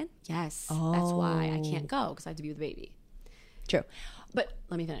same weekend? Yes. That's why I can't go because I have to be with the baby. True. But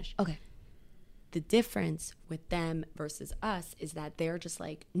let me finish. Okay. The difference with them versus us is that they're just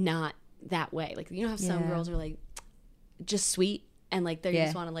like not that way. Like, you know how some Yeah. girls are like just sweet and like they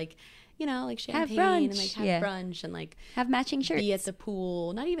just want to like, you know, like champagne and like have Yeah. brunch and like Have matching shirts. be at the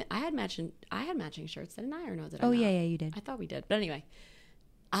pool. Not even I had matching shirts, didn't I? Or no, did I? Oh, not? yeah, you did. I thought we did. But anyway,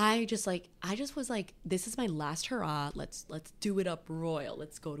 I just was like, this is my last hurrah. Let's do it up royal.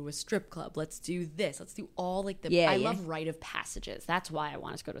 Let's go to a strip club. Let's do this. Let's do all like the I love rite of passages. That's why I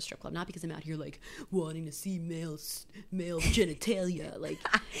want to go to a strip club. Not because I'm out here like wanting to see male genitalia. Like,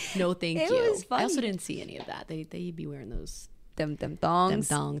 no, thank It you. was funny. I also didn't see any of that. They'd be wearing those Them them thongs.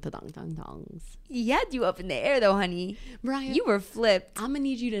 dongs. He had you up in the air though, honey. Mariah, You were flipped. I'm gonna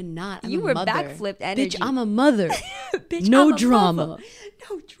need you to not. I'm You a were mother. backflipped energy. Bitch, I'm a mother. Bitch, no I'm a drama. mother.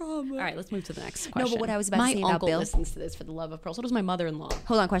 No drama. All right, let's move to the next No, question. but what I was about to my say about uncle Bill- listens to this for the love of pearls. So does my mother-in-law.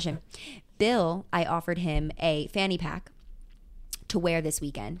 Hold on, question. Bill, I offered him a fanny pack to wear this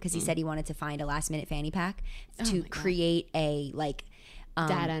weekend because he said he wanted to find a last minute fanny pack to my God. create a like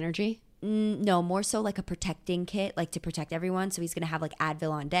Dad energy. No, more so like a protecting kit, like to protect everyone. So he's going to have like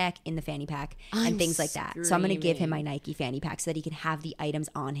Advil on deck in the fanny pack and things like that. So I'm going to give him my Nike fanny pack so that he can have the items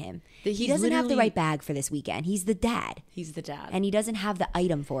on him. He doesn't have the right bag for this weekend. He's the dad. He's the dad. And he doesn't have the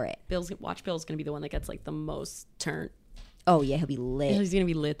item for it. Bill's going to be the one that gets like the most turn. Oh, yeah, he'll be lit. He's going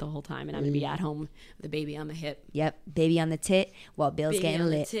to be lit the whole time, and I'm going to be at home with a baby on the hip. Yep, baby on the tit while Bill's getting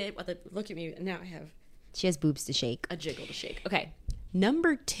lit. Look at me. Now I have... She has boobs to shake. A jiggle to shake. Okay.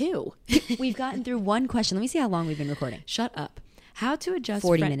 Number 2. We've gotten through one question. Let me see how long we've been recording. Shut up. How to adjust...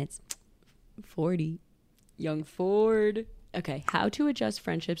 40 minutes. 40. Young Ford. Okay. How to adjust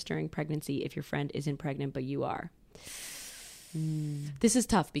friendships during pregnancy if your friend isn't pregnant, but you are. This is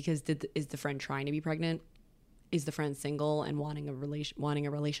tough because is the friend trying to be pregnant? Is the friend single and wanting a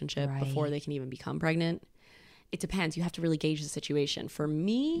relationship before they can even become pregnant? It depends. You have to really gauge the situation. For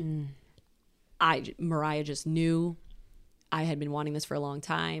me, Mariah just knew I had been wanting this for a long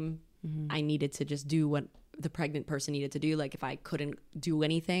time. I needed to just do what the pregnant person needed to do. Like if I couldn't do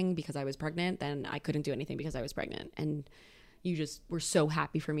anything because I was pregnant, then I couldn't do anything because I was pregnant. And you just were so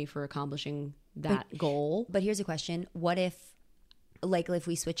happy for me for accomplishing that goal. But here's a question. What if, like if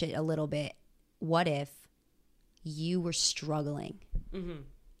we switch it a little bit, what if you were struggling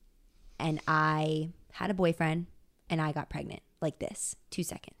and I had a boyfriend and I got pregnant like this, 2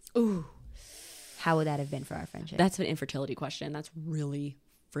 seconds? Ooh. How would that have been for our friendship? That's an infertility question. That's really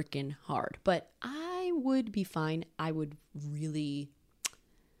freaking hard. But I would be fine. I would really...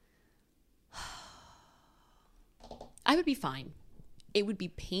 I would be fine. It would be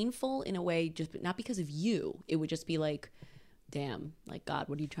painful in a way, just not because of you. It would just be like, damn, like, God,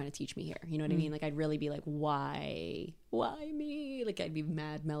 what are you trying to teach me here? You know what I mean? Like, I'd really be like, why me? Like, I'd be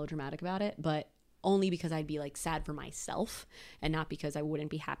mad melodramatic about it. But only because I'd be like sad for myself and not because I wouldn't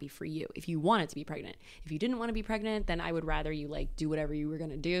be happy for you. If you wanted to be pregnant, if you didn't want to be pregnant, then I would rather you like do whatever you were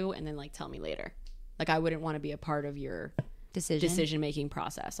going to do and then like tell me later. Like I wouldn't want to be a part of your decision making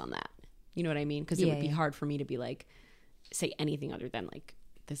process on that. You know what I mean? Because it would be hard for me to be like, say anything other than like,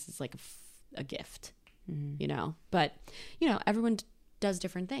 this is like a gift, you know? But, you know, everyone does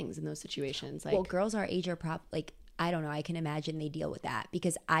different things in those situations. Like, well, girls our age are like, I don't know. I can imagine they deal with that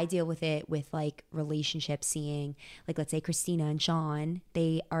because I deal with it with like relationships, seeing like, let's say Christina and Sean,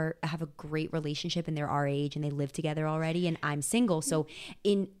 they have a great relationship and they're our age and they live together already and I'm single. So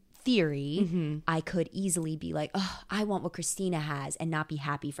in theory, I could easily be like, oh, I want what Christina has and not be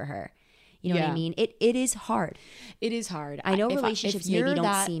happy for her. You know what I mean? It is hard. It is hard. I know relationships maybe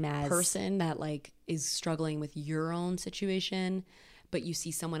don't seem as... person that like is struggling with your own situation, but you see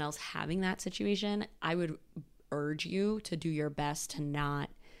someone else having that situation, I would urge you to do your best to not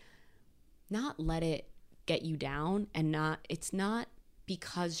let it get you down, and it's not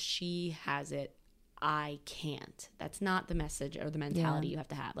because she has it I can't. That's not the message or the mentality you have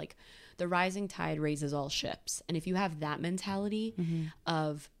to have. Like, the rising tide raises all ships, and if you have that mentality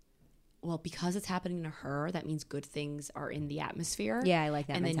of, well, because it's happening to her, that means good things are in the atmosphere. Yeah, I like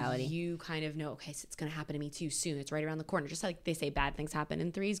that mentality. And then you kind of know, okay, so it's going to happen to me too soon. It's right around the corner. Just like they say bad things happen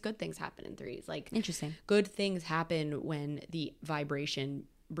in threes, good things happen in threes. Like, interesting. Good things happen when the vibration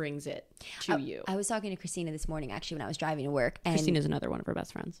brings it to you. I was talking to Christina this morning, actually, when I was driving to work. And Christina's another one of her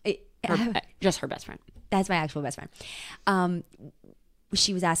best friends. Just her best friend. That's my actual best friend.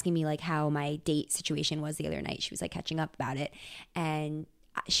 She was asking me, like, how my date situation was the other night. She was, like, catching up about it. And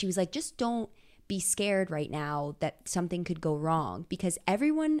she was like, just don't be scared right now that something could go wrong, because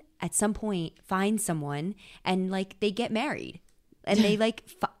everyone at some point finds someone and like they get married and they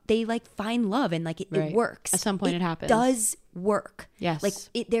like find love and like it works. At some point it happens. Does work. Yes.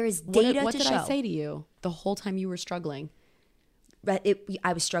 Like there is data to show. What did I say to you the whole time you were struggling? But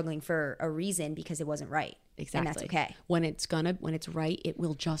I was struggling for a reason, because it wasn't right. Exactly. And that's okay. When it's right, it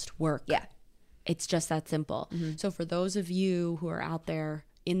will just work. Yeah. It's just that simple. Mm-hmm. So for those of you who are out there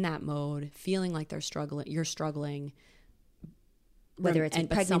in that mode, feeling like you're struggling, whether it's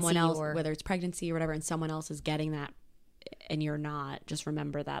whether it's pregnancy or whatever, and someone else is getting that and you're not, just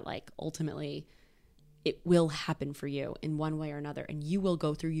remember that like ultimately it will happen for you in one way or another, and you will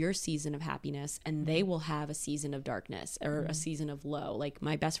go through your season of happiness and they will have a season of darkness or a season of low. Like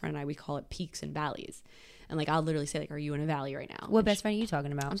my best friend and I, we call it peaks and valleys. And like I'll literally say, like, are you in a valley right now? What best friend are you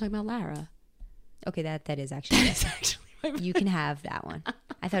talking about? I'm talking about Lara. Okay, that is actually that's actually you can have that one.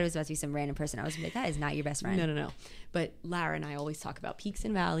 I thought it was about to be some random person. I was like, that is not your best friend. No. But Lara and I always talk about peaks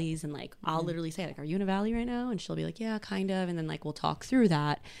and valleys, and like I'll literally say, like, are you in a valley right now? And she'll be like, yeah, kind of. And then like we'll talk through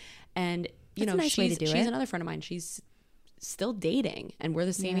that. And you know, she's another friend of mine. She's still dating, and we're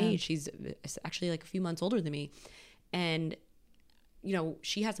the same age. She's actually like a few months older than me. And you know,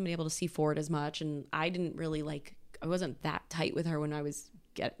 she hasn't been able to see forward as much, and I didn't really I wasn't that tight with her when I was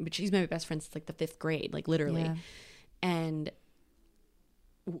but she's my best friend since like the 5th grade, like literally. Yeah.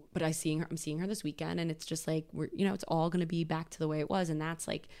 But I'm seeing her this weekend, and it's just like, it's all going to be back to the way it was. And that's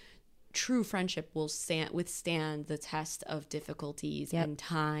like, true friendship will withstand the test of difficulties and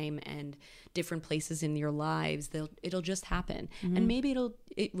time and different places in your lives. It'll just happen. And maybe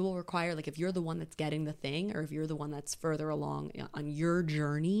it will require, like, if you're the one that's getting the thing, or if you're the one that's further along on your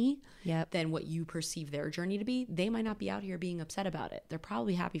journey than what you perceive their journey to be, they might not be out here being upset about it. They're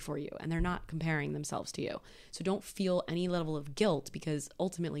probably happy for you, and they're not comparing themselves to you. So don't feel any level of guilt, because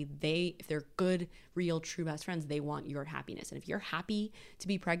ultimately if they're good, real, true best friends, they want your happiness. And if you're happy to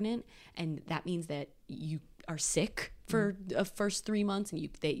be pregnant, and that means that you are sick for the first 3 months, and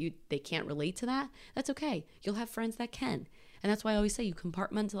they can't relate to that, that's okay. You'll have friends that can. And that's why I always say you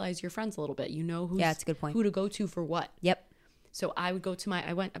compartmentalize your friends a little bit. You know that's a good point. Who to go to for what. Yep. So I would go to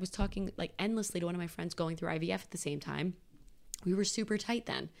I was talking like endlessly to one of my friends going through IVF at the same time. We were super tight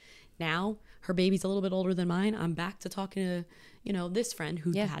then. Now her baby's a little bit older than mine. I'm back to talking to, this friend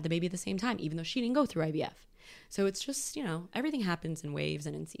who had the baby at the same time, even though she didn't go through IVF. So it's just, everything happens in waves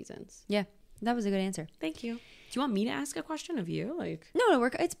and in seasons. Yeah. That was a good answer. Thank you. Do you want me to ask a question of you? No,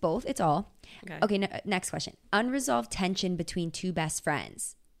 it's both. It's all. Okay, next question. Unresolved tension between two best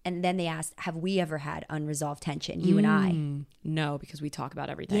friends. And then they asked, have we ever had unresolved tension, you and I? No, because we talk about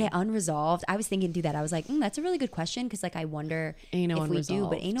everything. Yeah, unresolved. I was thinking through that. I was like, that's a really good question, because like I wonder if we do,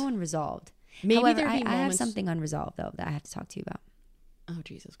 but ain't no unresolved. Maybe However, I have something unresolved, though, that I have to talk to you about. Oh,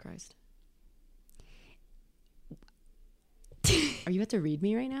 Jesus Christ. Are you about to read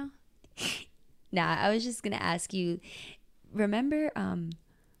me right now? Nah, I was just going to ask you, remember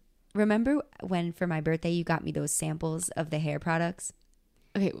when for my birthday you got me those samples of the hair products?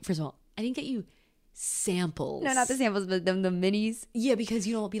 Okay, first of all, I didn't get you samples. No, not the samples, but the minis. Yeah, because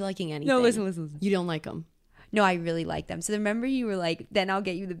you don't be liking anything. No, listen. You don't like them. No, I really like them. So remember you were like, then I'll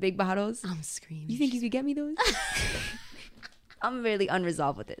get you the big bottles? I'm screaming. You think you could get me those? I'm really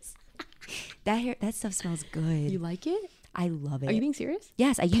unresolved with this. That stuff smells good. You like it? I love it. Are you being serious?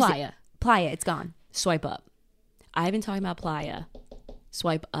 Yes, I use Playa. it. Playa, it's gone. Swipe up. I've been talking about Playa.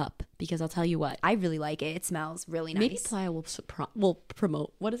 Swipe up, because I'll tell you what. I really like it. It smells really nice. Maybe Playa will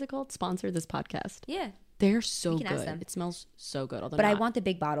promote. What is it called? Sponsor this podcast. Yeah. They're so can ask them. good. It smells so good. But I want the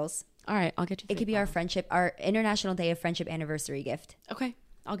big bottles. All right, I'll get you the It could be our friendship, our International Day of Friendship anniversary gift. Okay,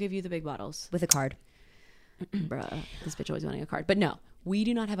 I'll give you the big bottles. With a card. Bruh, this bitch always wanting a card. But no, we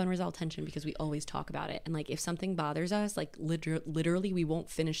do not have unresolved tension because we always talk about it. And like, if something bothers us, like literally we won't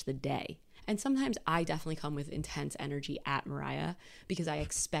finish the day. And sometimes I definitely come with intense energy at Mariah because I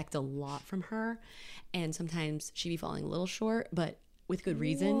expect a lot from her. And sometimes she be falling a little short, but with good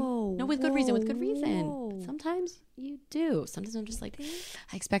reason. With good reason. But sometimes you do. Sometimes I'm just like,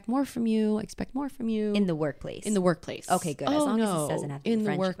 I expect more from you. In the workplace. Okay, good. As long as it doesn't have to be in the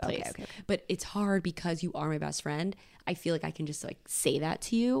friendship. workplace. Okay. But it's hard because you are my best friend. I feel like I can just like say that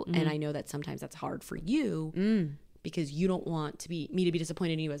to you. And I know that sometimes that's hard for you because you don't want me to be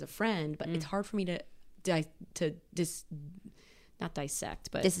disappointed in you as a friend. But it's hard for me to not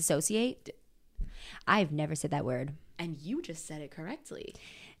dissect, but disassociate. I've never said that word. And you just said it correctly.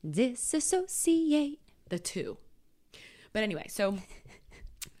 Disassociate. The two. But anyway, so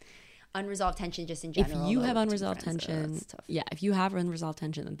unresolved tension just in general. If you have unresolved tension, if you have unresolved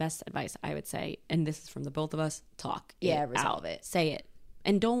tension, the best advice I would say, and this is from the both of us, talk. Resolve it. Say it.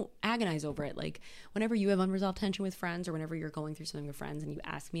 And don't agonize over it. Like, whenever you have unresolved tension with friends or whenever you're going through something with friends and you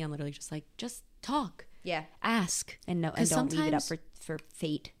ask me, I'm literally just like, just talk. Yeah. Ask. And don't leave it up for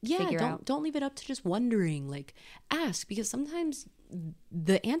fate. Yeah, don't leave it up to just wondering. Like, ask, because sometimes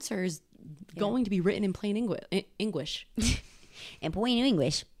the answer is going to be written in plain English. In plain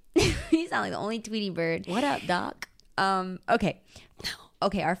English. You sound like the only Tweety bird. What up, Doc? Okay,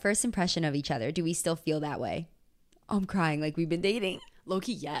 our first impression of each other. Do we still feel that way? I'm crying like we've been dating.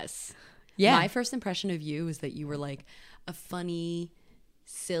 Low-key, yes. Yeah. My first impression of you is that you were like a funny,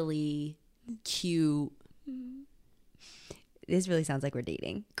 silly, cute. This really sounds like we're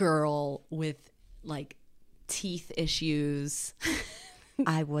dating. Girl with like teeth issues.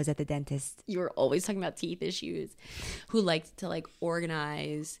 I was at the dentist. You were always talking about teeth issues. Who liked to like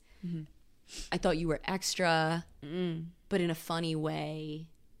organize. Mm-hmm. I thought you were extra, but in a funny way.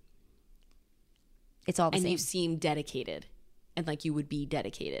 It's all the same. And you seemed dedicated. And like you would be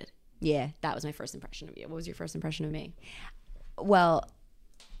dedicated. Yeah. That was my first impression of you. What was your first impression of me? Well,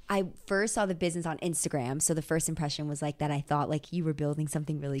 I first saw the business on Instagram. So the first impression was like that I thought like you were building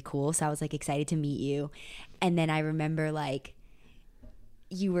something really cool. So I was like excited to meet you. And then I remember like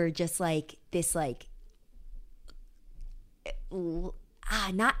you were just like this like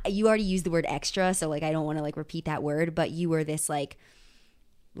not you already used the word extra. So like I don't want to like repeat that word. But you were this like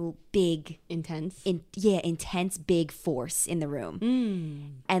big Intense. intense big force in the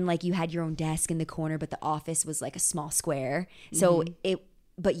room. And like you had your own desk in the corner, but the office was like a small square. So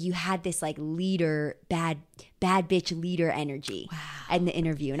but you had this like leader, bad bitch leader energy in the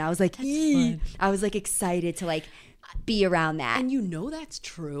interview. And I was like, I was like excited to like be around that. And you know that's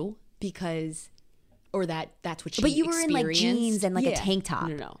true because, or that's what she But you were in like experienced. jeans and like a tank top.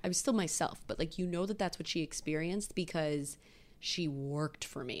 No. I was still myself. But like, you know that's what she experienced because she worked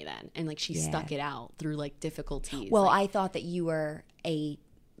for me then. And like she stuck it out through like difficulties. Well, like, I thought that you were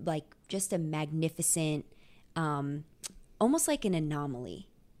just a magnificent, almost like an anomaly.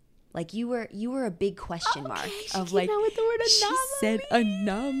 Like you were a big question mark of like with the word anomaly. She said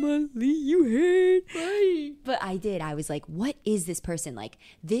anomaly. You heard right? But I did. I was like, what is this person? Like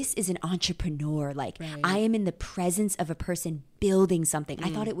this is an entrepreneur. Like I am in the presence of a person building something. I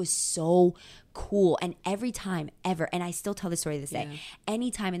thought it was so cool. And every time ever, and I still tell the story to this day.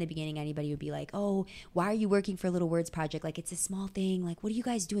 Anytime in the beginning, anybody would be like, "Oh, why are you working for a Little Words Project? Like it's a small thing. Like what are you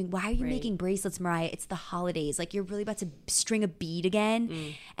guys doing? Why are you making bracelets, Mariah? It's the holidays. Like you're really about to string a bead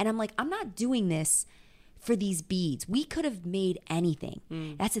again." And I'm like, I'm not doing this for these beads. We could have made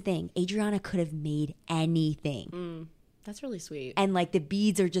anything. That's the thing. Adriana could have made anything. That's really sweet. And like the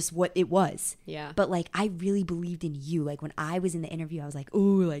beads are just what it was. Yeah. But like I really believed in you. Like when I was in the interview, I was like,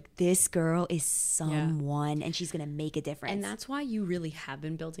 "Ooh, like this girl is someone and she's going to make a difference." And that's why you really have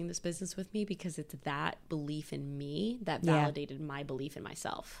been building this business with me, because it's that belief in me that validated my belief in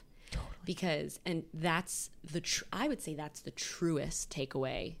myself. Totally. Because, and that's I would say that's the truest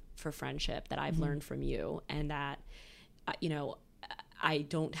takeaway for friendship that I've learned from you, and that, you know, I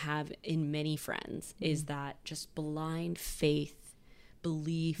don't have in many friends is that just blind faith,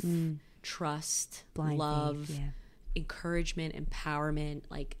 belief, trust, Blind love, faith, encouragement, empowerment.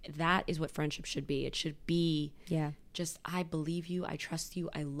 Like that is what friendship should be. It should be just, I believe you, I trust you,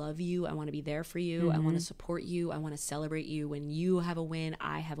 I love you, I want to be there for you, I want to support you, I want to celebrate you. When you have a win,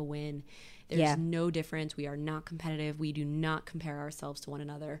 I have a win. There's no difference. We are not competitive. We do not compare ourselves to one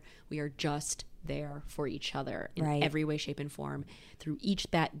another. We are just there for each other in every way, shape, and form, through each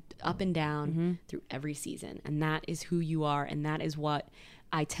up and down, through every season. And that is who you are, and that is what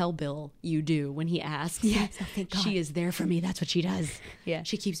I tell Bill you do when he asks. Yes, oh, thank God. She is there for me. That's what she does.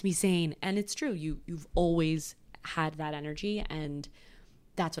 She keeps me sane. And it's true. You've always had that energy, and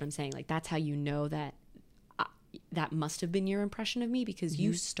that's what I'm saying. Like that's how you know that that must have been your impression of me, because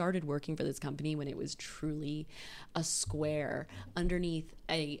you started working for this company when it was truly a square underneath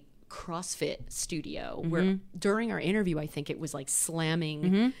a CrossFit studio, where during our interview, I think it was like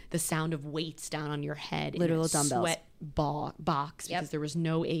slamming the sound of weights down on your head, literal in a dumbbells, sweat box, because there was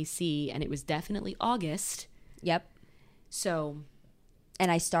no AC, and it was definitely August. So,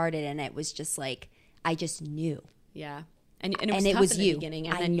 and I started, and it was just like I just knew. And it was tough was in the you. beginning,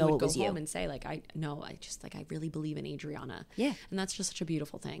 and I then know you it would go was home you. and say like, I really believe in Adriana. And that's just such a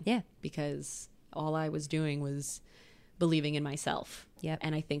beautiful thing. Because all I was doing was believing in myself.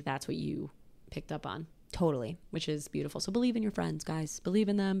 And I think that's what you picked up on. Totally. Which is beautiful. So believe in your friends, guys. Believe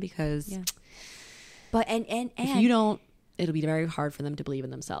in them, because but and if you don't, it'll be very hard for them to believe in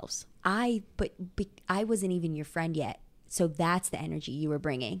themselves. I wasn't even your friend yet. So that's the energy you were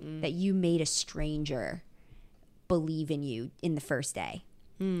bringing, that you made a stranger believe in you in the first day.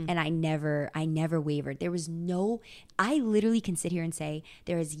 And I never wavered. There was I literally can sit here and say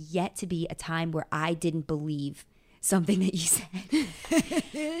there has yet to be a time where I didn't believe something that you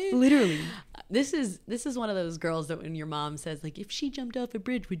said. Literally. This is one of those girls that when your mom says like, if she jumped off a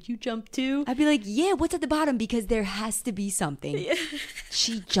bridge, would you jump too? I'd be like, yeah, what's at the bottom? Because there has to be something.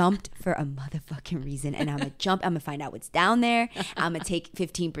 She jumped for a motherfucking reason, and I'm gonna jump. I'm gonna find out what's down there. I'm gonna take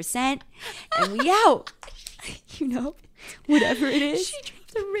 15%, and we out. You know, whatever it is. She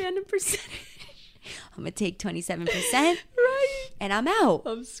dropped a random percentage. I'm gonna take 27%, and I'm out.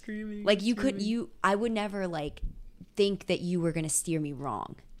 I'm screaming. Like I would never like think that you were gonna steer me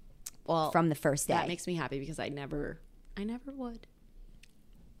wrong. Well, from the first day. That makes me happy, because I never would.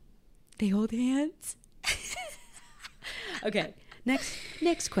 They hold hands. Okay.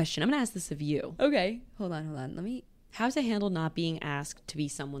 Next question. I'm gonna ask this of you. Okay. Hold on. How's it handle not being asked to be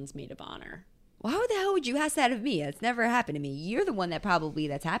someone's maid of honor? Why the hell would you ask that of me? It's never happened to me. You're the one that probably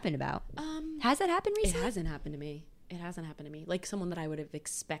that's happened about. Has that happened recently? It hasn't happened to me. Like someone that I would have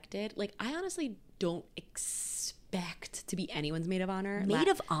expected. Like I honestly don't expect to be anyone's maid of honor. Maid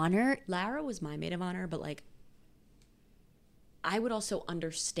of honor? Lara was my maid of honor, but like I would also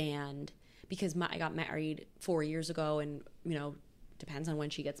understand, because I got married 4 years ago, and you know, depends on when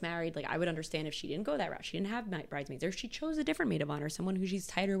she gets married. Like, I would understand if she didn't go that route. She didn't have bridesmaids, or if she chose a different maid of honor, someone who she's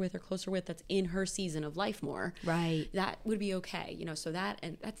tighter with or closer with, that's in her season of life more. Right. That would be okay, you know. So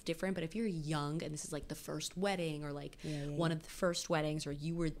that's different. But if you're young and this is like the first wedding, or like one of the first weddings, or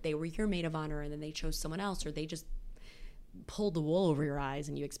they were your maid of honor and then they chose someone else, or they just pulled the wool over your eyes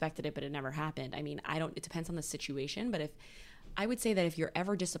and you expected it but it never happened. I mean, it depends on the situation, but I would say that if you're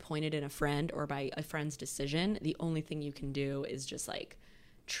ever disappointed in a friend or by a friend's decision, the only thing you can do is just like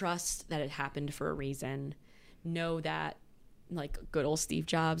trust that it happened for a reason. Know that, like good old Steve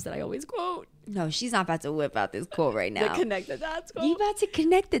Jobs that I always quote. No, she's not about to whip out this quote right now. The connect the dots quote. You about to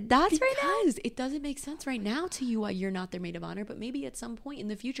connect the dots right now? Because it doesn't make sense right now to you why you're not their maid of honor, but maybe at some point in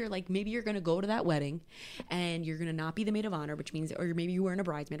the future, like maybe you're going to go to that wedding and you're going to not be the maid of honor, which means, or maybe you weren't a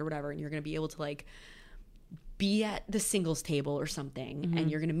bridesmaid or whatever, and you're going to be able to like be at the singles table or something,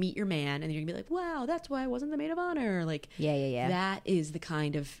 and you're going to meet your man and you're going to be like, wow, that's why I wasn't the maid of honor. Like, yeah. That is the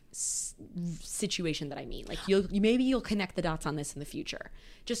kind of situation that I mean. Like, maybe you'll connect the dots on this in the future.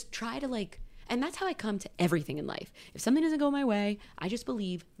 Just try to like, and that's how I come to everything in life. If something doesn't go my way, I just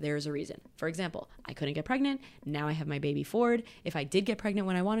believe there's a reason. For example, I couldn't get pregnant. Now I have my baby Ford. If I did get pregnant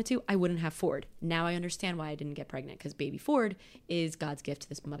when I wanted to, I wouldn't have Ford. Now I understand why I didn't get pregnant, because baby Ford is God's gift to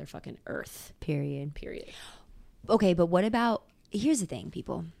this motherfucking earth. Period. Okay, but what about, here's the thing,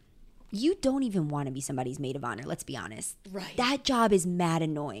 people. You don't even want to be somebody's maid of honor, let's be honest. Right. That job is mad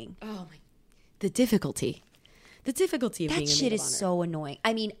annoying. Oh my. The difficulty of being a maid of honor. That shit is so annoying.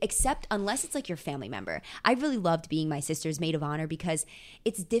 I mean, except unless it's like your family member. I really loved being my sister's maid of honor because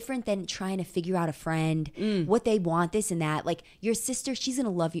it's different than trying to figure out a friend, what they want, this and that. Like, your sister, she's going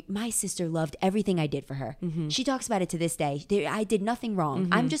to love you. My sister loved everything I did for her. She talks about it to this day. I did nothing wrong.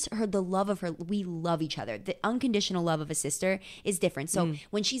 I'm just the love of her. We love each other. The unconditional love of a sister is different. So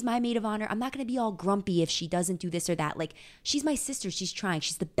when she's my maid of honor, I'm not going to be all grumpy if she doesn't do this or that. Like, she's my sister. She's trying.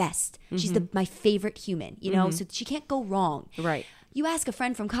 She's the best. She's my favorite human, you know? So she can't go wrong. Right. You ask a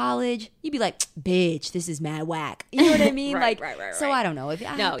friend from college, you'd be like, bitch, this is mad whack. You know what I mean? Right. So I don't know. Being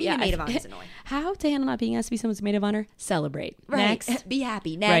a maid of honor is annoying. How to handle not being asked to be someone's maid of honor? Celebrate. Right. Next. Be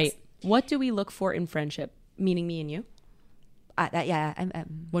happy. Next. Right. What do we look for in friendship? Meaning me and you?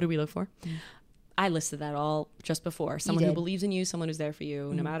 What do we look for? I listed that all just before. Someone who believes in you, someone who's there for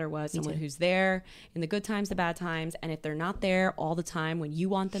you no matter what, someone who's there in the good times, the bad times. And if they're not there all the time when you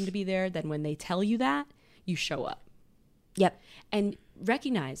want them to be there, then when they tell you that, you show up. Yep. And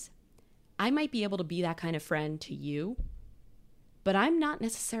recognize, I might be able to be that kind of friend to you, but I'm not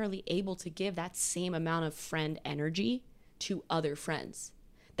necessarily able to give that same amount of friend energy to other friends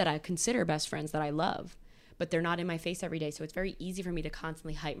that I consider best friends that I love, but they're not in my face every day. So it's very easy for me to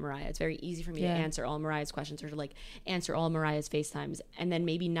constantly hype Mariah. It's very easy for me to answer all Mariah's questions, or to like answer all Mariah's FaceTimes, and then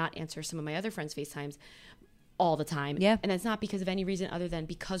maybe not answer some of my other friends' FaceTimes all the time. Yeah. And that's not because of any reason other than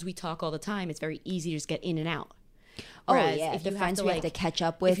because we talk all the time. It's very easy to just get in and out. Whereas if the friends we have to catch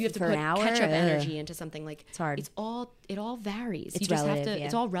up with for an hour, catch up energy into something, like, it's hard. It all varies. It's you just relative, have to.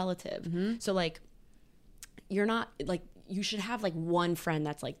 It's all relative. So like, you're not like, you should have like one friend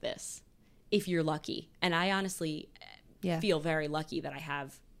that's like this, if you're lucky. And I honestly feel very lucky that I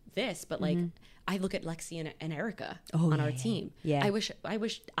have this. But like, I look at Lexi and Erica on our team. Yeah, I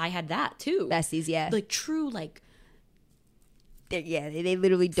wish I had that too. Besties, like true like. They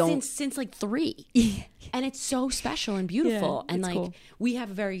literally don't since like 3, and it's so special and beautiful, and like cool. We have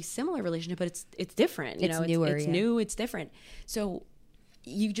a very similar relationship, but it's different. It's newer, it's new, it's different. So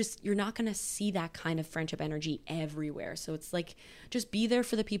you're not gonna see that kind of friendship energy everywhere. So it's like, just be there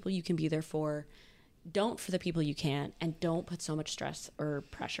for the people you can be there for. Don't for the people you can't, and don't put so much stress or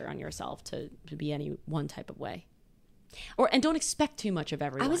pressure on yourself to be any one type of way. And don't expect too much of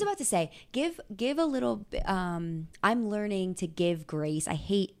everyone. I was about to say, give a little. I'm learning to give grace. I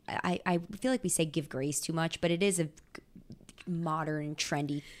feel like we say give grace too much, but it is a modern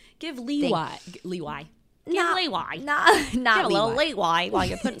trendy. Give leeway. Leeway. Give leeway. Not give a little leeway while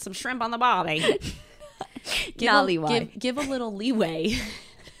you're putting some shrimp on the barbie. Give a little leeway.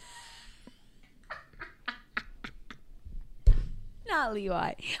 Not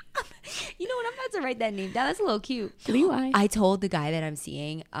Leeway. You know what? I'm about to write that name down. That's a little cute. Leeway. I told the guy that I'm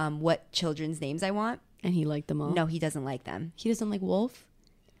seeing what children's names I want. And he liked them all? No, he doesn't like them. He doesn't like Wolf?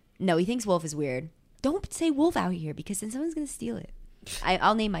 No, he thinks Wolf is weird. Don't say Wolf out here, because then someone's going to steal it.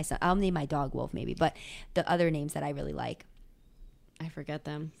 I'll name my dog Wolf maybe, but the other names that I really like. I forget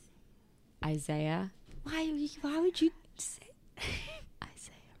them. Isaiah. Why would you say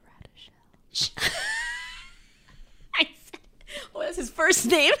Isaiah Radishell? What is his first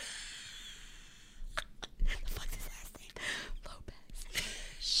name? The fuck's his last name? Lopez.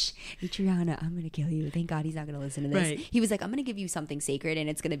 Shh. Adriana, I'm going to kill you. Thank God he's not going to listen to this. Right. He was like, I'm going to give you something sacred and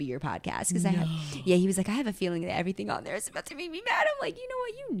it's going to be your podcast. Because he was like, I have a feeling that everything on there is about to make me mad. I'm like, you know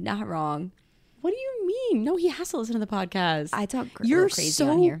what? You're not wrong. What do you mean? No, he has to listen to the podcast. I talk You're crazy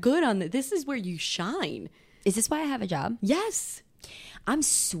so on here. good on this. This is where you shine. Is this why I have a job? Yes. I'm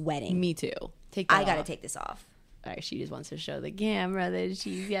sweating. Me too. Take that I got to off. take this off. All right, she just wants to show the camera that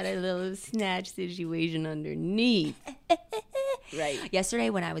she's got a little snatch situation underneath. Right.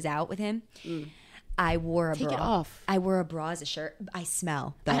 Yesterday when I was out with him, I wore a bra. Take it off. I wore a bra as a shirt. I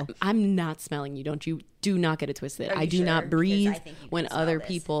smell, though. I'm not smelling you. Do not get it twisted. Are I you do sure? not Because breathe I think you when can smell other this.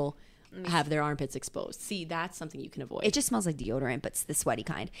 people have their armpits exposed. See, that's something you can avoid. It just smells like deodorant, but it's the sweaty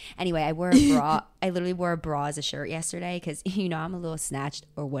kind. Anyway, I wore a bra. I literally wore a bra as a shirt yesterday because, I'm a little snatched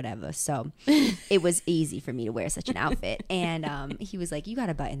or whatever. So it was easy for me to wear such an outfit. And he was like, you got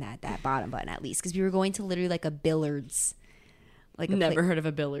to button that bottom button at least. Because we were going to literally like a billiards. Never heard of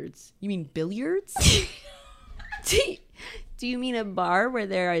a billiards. You mean billiards? Do you mean a bar where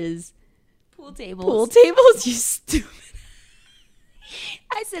there is pool tables. pool tables? You stupid.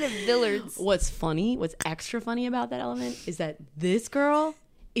 I said a billiards. What's extra funny about that element is that this girl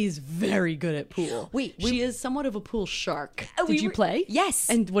is very good at pool. Wait, she is somewhat of a pool shark. we Did you were- play? Yes.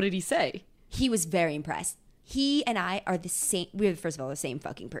 And what did he say? He was very impressed. He and I are the same. We're, first of all, the same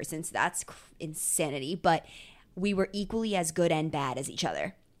fucking person. So that's insanity. But we were equally as good and bad as each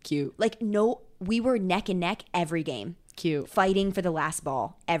other. Cute. We were neck and neck every game. Cute. Fighting for the last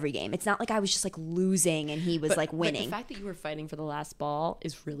ball every game. It's not like I was just like losing and he was like winning. But the fact that you were fighting for the last ball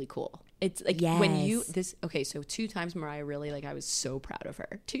is really cool. It's like when you so 2 times Mariah really I was so proud of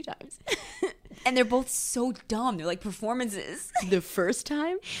her. 2 times. And they're both so dumb. They're like performances. The first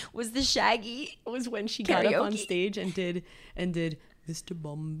time Was the Shaggy. was when she got up on Karaoke. stage and did Mr.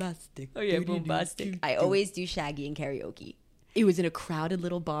 Bombastic. Oh yeah, bombastic. I always do Shaggy in karaoke. It was in a crowded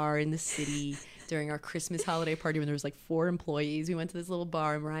little bar in the city during our Christmas holiday party when there was 4 employees. We went to this little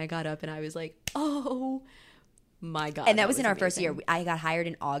bar and Mariah got up and I was like, oh my God. And that was in our first amazing. year. I got hired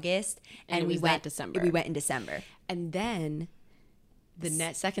in August and it we was went December. We went in December. And then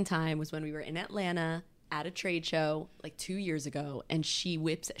the second time was when we were in Atlanta at a trade show 2 years ago, and she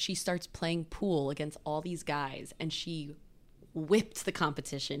starts playing pool against all these guys, and she whipped the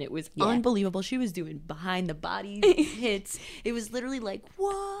competition. It was unbelievable. She was doing behind the body hits. It was literally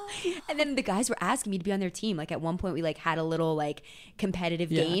what? And then the guys were asking me to be on their team. At one point we had a little competitive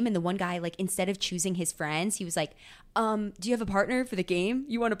game, and the one guy instead of choosing his friends, he was like, do you have a partner for the game?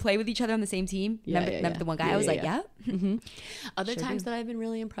 You want to play with each other on the same team? Remember the one guy? I was like, yeah. Mm-hmm. Other times that I've been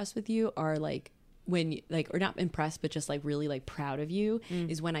really impressed with you are when you, or not impressed, but just really proud of you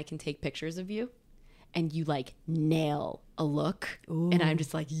is when I can take pictures of you and you nail a look. Ooh. And I'm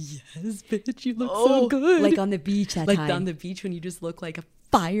just yes, bitch, you look so good. On the beach that time. On the beach when you just look like a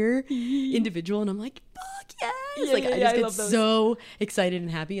fire individual, and I'm like, fuck yes. I just get so excited and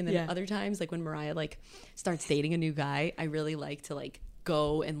happy. And then other times, when Mariah starts dating a new guy, I really like to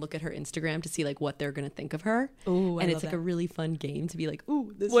go and look at her Instagram to see what they're gonna think of her. Ooh, and it's a really fun game to be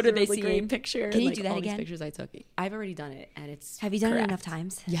ooh, this what is are a they really seeing? great picture. Can you do that all again? These pictures I took. I've already done it, and it's. Have you done correct. it enough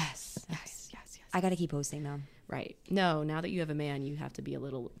times? Yes. I gotta keep posting though. Right. No, now that you have a man, you have to do a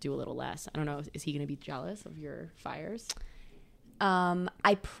little less. I don't know. Is he gonna be jealous of your fires?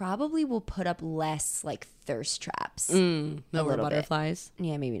 I probably will put up less thirst traps. No more butterflies.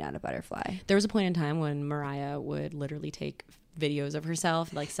 Yeah, maybe not a butterfly. There was a point in time when Mariah would literally take videos of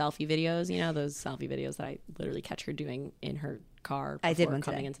herself, selfie videos. You know, those selfie videos that I literally catch her doing in her car before I did one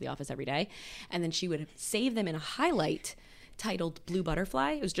coming today. into the office every day. And then she would save them in a highlight titled Blue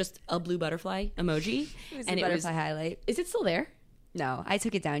Butterfly. It was just a blue butterfly emoji. It was and a butterfly highlight. Is it still there? No, I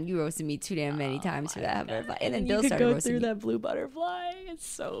took it down. You roasted me too damn many times for that butterfly. And then you Bill could started go roasting through me. that blue butterfly. It's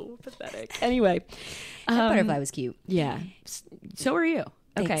so pathetic. Anyway, That butterfly was cute. yeah. So are you.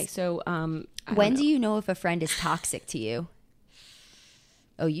 Thanks. Okay, so When do you know if a friend is toxic to you?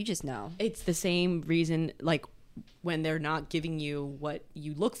 Oh, you just know. it's the same reason, when they're not giving you what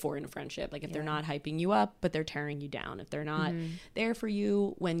you look for in a friendship, if they're not hyping you up but they're tearing you down, if they're not there for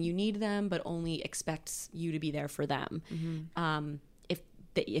you when you need them but only expects you to be there for them,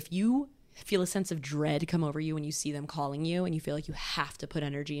 if you feel a sense of dread come over you when you see them calling you and you feel like you have to put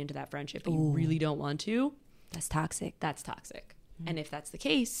energy into that friendship but you really don't want to, That's toxic. that's toxic. And if that's the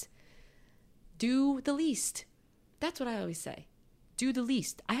case, do the least. That's what I always say. Do the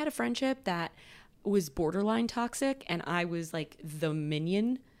least. I had a friendship that was borderline toxic and I was the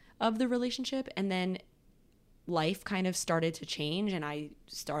minion of the relationship, and then life kind of started to change and I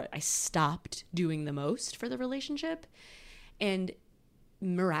stopped doing the most for the relationship, and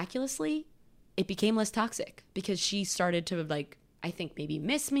miraculously it became less toxic because she started to I think maybe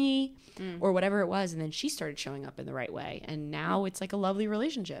miss me or whatever it was. And then she started showing up in the right way. And now it's like a lovely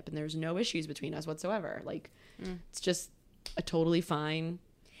relationship and there's no issues between us whatsoever. Like it's just a totally fine.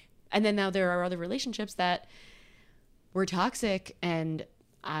 And then now there are other relationships that were toxic and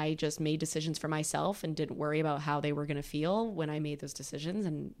I just made decisions for myself and didn't worry about how they were going to feel when I made those decisions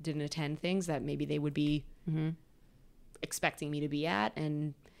and didn't attend things that maybe they would be expecting me to be at.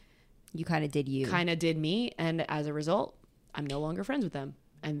 And you kind of did me. And as a result, I'm no longer friends with them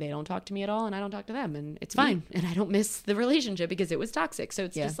and they don't talk to me at all and I don't talk to them and it's fine. And I don't miss the relationship because it was toxic. So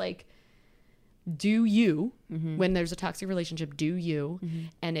it's just like, do you, when there's a toxic relationship, do you.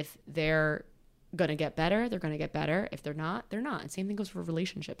 And if they're going to get better, they're going to get better. If they're not, they're not. And same thing goes for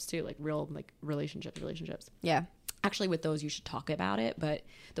relationships too, like real like relationships. Yeah. Actually with those, you should talk about it. But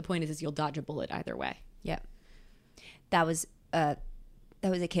the point is you'll dodge a bullet either way. Yeah. That was a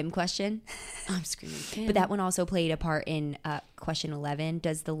Kim question. I'm screaming Kim. But that one also played a part in question 11.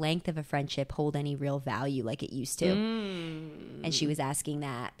 Does the length of a friendship hold any real value like it used to? And she was asking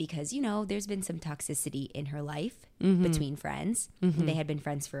that because, you know, there's been some toxicity in her life between friends. They had been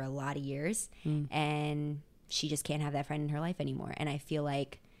friends for a lot of years. And she just can't have that friend in her life anymore. And I feel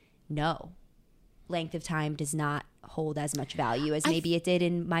like, no, length of time does not hold as much value as maybe it did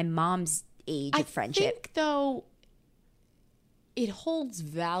in my mom's age of friendship. I think, though, it holds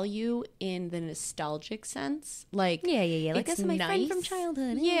value in the nostalgic sense. Like, yeah. Like, that's my friend from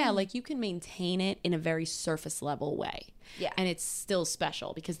childhood. Yeah, like you can maintain it in a very surface level way. Yeah. And it's still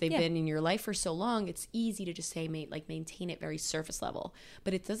special because they've been in your life for so long. It's easy to just say, maintain it very surface level.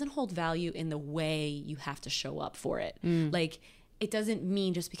 But it doesn't hold value in the way you have to show up for it. Like, it doesn't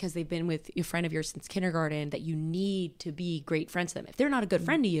mean just because they've been with a friend of yours since kindergarten that you need to be great friends to them. If they're not a good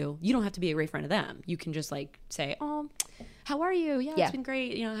friend to you, you don't have to be a great friend to them. You can just like say, oh, how are you? Yeah, it's been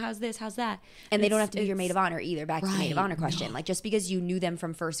great. You know, how's this? How's that? And they don't have to be your maid of honor either. Back to the maid of honor question. No. Like just because you knew them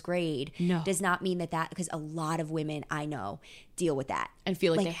from first grade does not mean that because a lot of women I know deal with that. And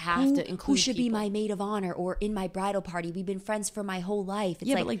feel like they have to include who should be my maid of honor or in my bridal party. We've been friends for my whole life.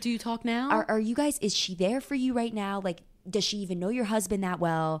 It's but like, do you talk now? Are you guys, is she there for you right now? Like, does she even know your husband that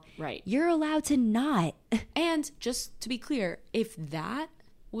well? Right. You're allowed to not. And just to be clear, if that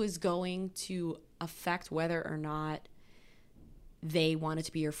was going to affect whether or not they wanted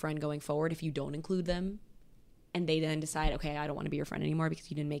to be your friend going forward, if you don't include them and they then decide, okay, I don't want to be your friend anymore because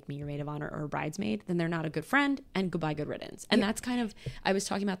you didn't make me your maid of honor or a bridesmaid, then they're not a good friend and goodbye, good riddance. And that's kind of, I was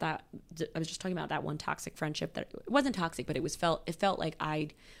just talking about that one toxic friendship that it wasn't toxic, but it felt like I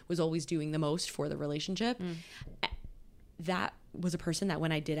was always doing the most for the relationship. That was a person that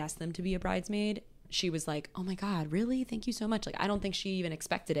when I did ask them to be a bridesmaid, she was like, oh my God, really? Thank you so much. Like, I don't think she even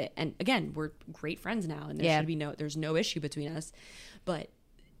expected it. And again, we're great friends now and there's no issue between us, but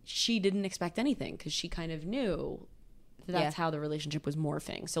she didn't expect anything because she kind of knew that's how the relationship was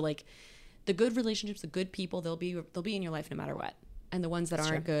morphing. So like the good relationships, the good people, they'll be in your life no matter what. And the ones that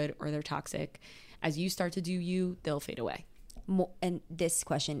aren't good or they're toxic, as you start to do you, they'll fade away. And this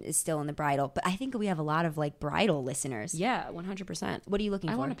question is still in the bridal, but I think we have a lot of like bridal listeners. Yeah, 100%. What are you looking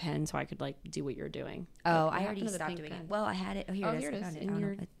for? I want a pen so I could like do what you're doing. Oh, I already stopped doing it. Well, I had it. Oh, here it is.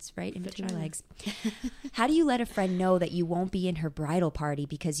 It's right in between my legs. How do you let a friend know that you won't be in her bridal party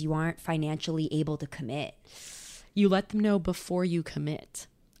because you aren't financially able to commit? You let them know before you commit.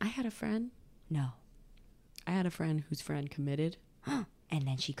 I had a friend whose friend committed. And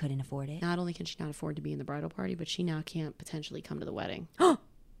then she couldn't afford it. Not only can she not afford to be in the bridal party, but she now can't potentially come to the wedding.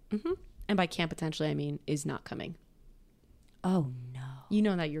 And by can't potentially, I mean is not coming. Oh, no. You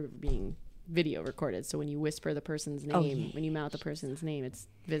know that you're being video recorded, so when you whisper the person's name, when you mouth the person's name, it's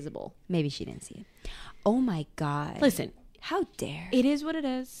visible. Maybe she didn't see it. Oh, my God. Listen. How dare. It is what it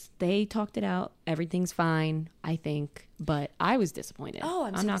is. They talked it out. Everything's fine, I think. But I was disappointed. Oh,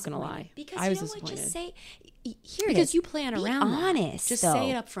 I'm not going to lie. Because I was you know disappointed. What? Just say, because you plan around that. Honest. Just say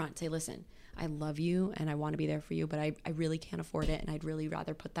it up front. Say, listen, I love you and I want to be there for you, but I really can't afford it. And I'd really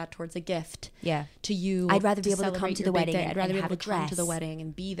rather put that towards a gift to you. I'd rather be able to come to the wedding. I'd rather be able to come to the wedding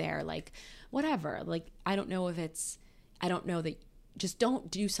and be there. Like, whatever. Like, I don't know that. Just don't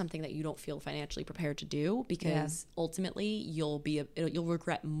do something that you don't feel financially prepared to do because ultimately you'll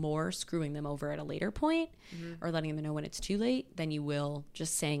regret more screwing them over at a later point or letting them know when it's too late than you will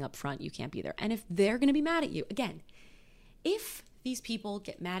just saying up front you can't be there. And if they're going to be mad at you, again, if these people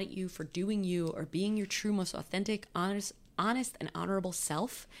get mad at you for doing you or being your true, most authentic, honest and honorable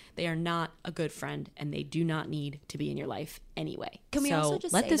self, they are not a good friend and they do not need to be in your life anyway. Can we also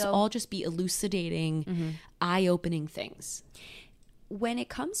just let this all just be elucidating, eye-opening things. When it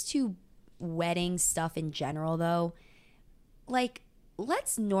comes to wedding stuff in general, though, like,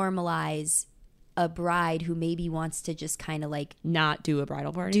 let's normalize a bride who maybe wants to just kind of like Not do a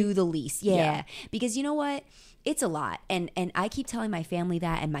bridal party. do the least. Yeah. Because you know what? It's a lot. And I keep telling my family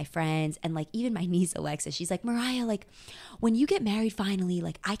that and my friends and like even my niece Alexa, she's like, Mariah, like when you get married finally,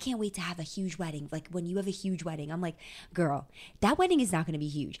 like I can't wait to have a huge wedding. Like when you have a huge wedding. I'm like, girl, that wedding is not going to be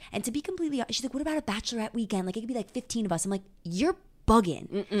huge. And to be completely honest, she's like, what about a bachelorette weekend? Like it could be like 15 of us. I'm like, you're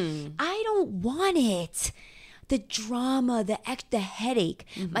bugging. I don't want it. The drama, the headache.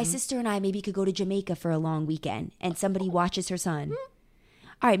 My sister and I maybe could go to Jamaica for a long weekend and somebody watches her son.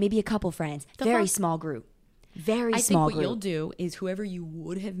 All right, maybe a couple friends. Very small group. Very small group. I think what you'll do is whoever you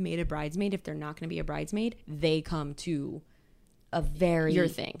would have made a bridesmaid, if they're not going to be a bridesmaid, they come to a very your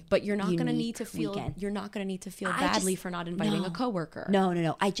thing. But you're not going to need to feel weekend. You're not going to need to feel badly for not inviting a coworker. No. We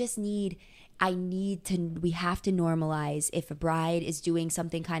have to normalize if a bride is doing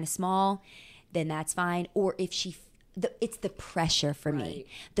something kind of small, then that's fine. Or if it's the pressure for me,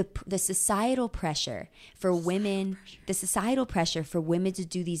 the societal pressure for women, the societal pressure for women to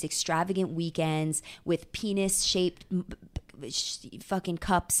do these extravagant weekends with penis shaped fucking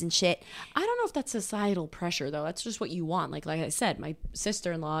cups and shit. I don't know if that's societal pressure though. That's just what you want. Like I said, my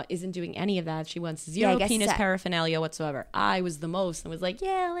sister-in-law isn't doing any of that. She wants zero penis paraphernalia whatsoever. I was the most and was like,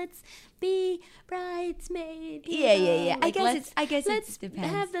 yeah, let's be bridesmaid. Yeah. Like, I guess let's it depends.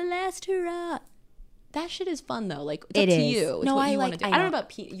 have the last hurrah. That shit is fun though. Like it's it up to is. you. It's no, what I you like. want to do. I don't know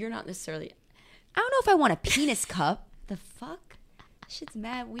about you're not necessarily. I don't know if I want a penis cup. The fuck? Shit's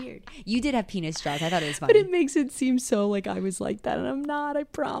mad weird. You did have penis straws. I thought it was funny. But it makes it seem so like I was like that, and I'm not. I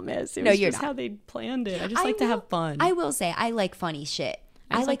promise. It was you're just not. how they planned it. I just like to have fun. I will say I like funny shit.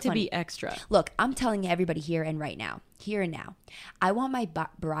 I like to be extra. Look, I'm telling everybody here and now. I want my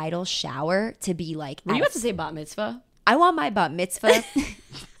bridal shower to be like. Were you about to say bat mitzvah? I want my bat mitzvah.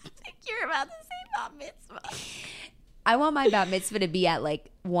 You're about to say bat mitzvah. I want my bat mitzvah to be at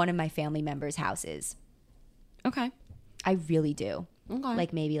like one of my family members' houses. Okay. I really do. Okay.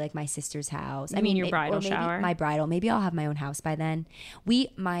 Like maybe like my sister's house. I mean your bridal shower. My bridal. Maybe I'll have my own house by then. My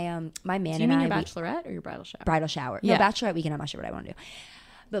man do you and mean I. Your bachelorette or your bridal shower? Bridal shower. Yeah. No, bachelorette weekend. I'm not sure what I want to do.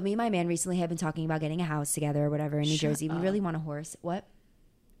 But me and my man recently have been talking about getting a house together or whatever in New Jersey. We really want a horse. What?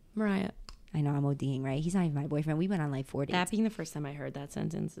 Mariah. I know I'm ODing, right? He's not even my boyfriend. We went on like 4 dates. That being the first time I heard that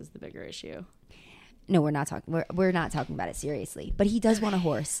sentence is the bigger issue. No, we're not talking. We're not talking about it seriously. But he does want a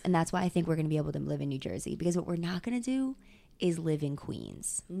horse, and that's why I think we're going to be able to live in New Jersey. Because what we're not going to do is live in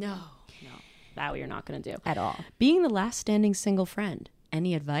Queens. No, that you're not going to do at all. Being the last standing single friend.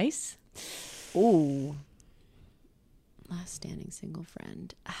 Any advice? Ooh, last standing single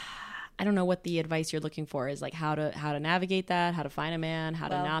friend. I don't know what the advice you're looking for is. Like how to navigate that, how to find a man, how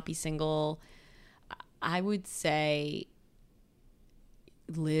to not be single. I would say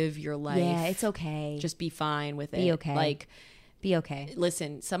live your life. Yeah, it's okay. Just be fine with it. Be okay. Like, be okay.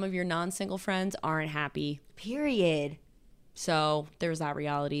 Listen, some of your non-single friends aren't happy. Period. So there's that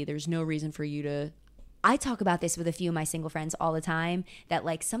reality. There's no reason for you to. I talk about this with a few of my single friends all the time. That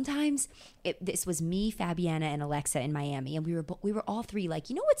like sometimes this was me, Fabiana, and Alexa in Miami, and we were all three like,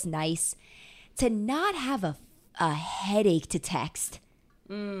 you know what's nice? To not have a headache to text.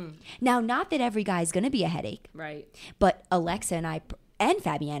 Now, not that every guy's gonna be a headache, right? But Alexa and I and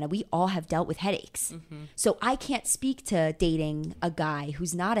Fabiana, we all have dealt with headaches. So I can't speak to dating a guy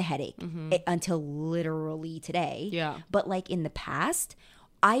who's not a headache until literally today. Yeah. But like in the past,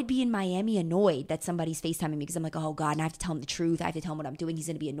 I'd be in Miami annoyed that somebody's FaceTiming me because I'm like, oh God, and I have to tell him the truth. I have to tell him what I'm doing. He's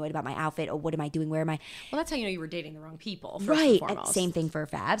going to be annoyed about my outfit. Or what am I doing? Where am I? Well, that's how you know you were dating the wrong people. First right. And foremost. And same thing for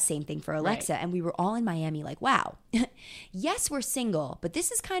Fab. Same thing for Alexa. Right. And we were all in Miami like, wow, yes, we're single, but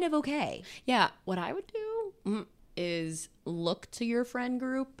this is kind of okay. Yeah. What I would do is look to your friend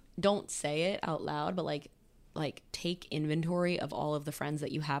group. Don't say it out loud, but like take inventory of all of the friends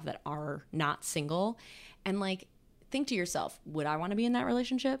that you have that are not single, and like think to yourself, would I want to be in that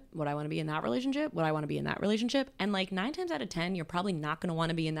relationship? Would I want to be in that relationship? Would I want to be in that relationship? And like 9 times out of 10, you're probably not going to want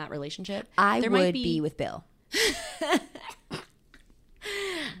to be in that relationship. I would be with Bill.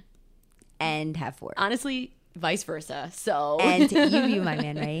 And have 4. Honestly, vice versa. So and you my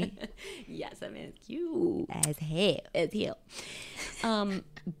man, right? Yes, I mean you as hell. As hell.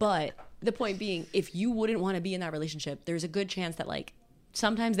 But the point being, if you wouldn't want to be in that relationship, there's a good chance that like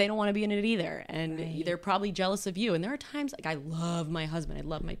sometimes they don't want to be in it either, and they're probably jealous of you. And there are times like I love my husband, I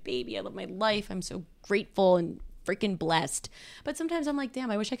love my baby, I love my life. I'm so grateful and freaking blessed. But sometimes I'm like, damn,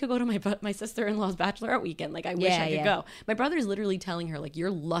 I wish I could go to my sister-in-law's bachelorette weekend. Like I wish I could go. My brother's literally telling her like,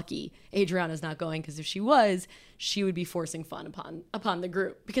 you're lucky Adriana's not going, because if she was, she would be forcing fun upon the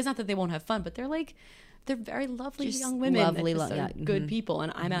group. Because not that they won't have fun, but they're very lovely just young women, lovely, that just are good people.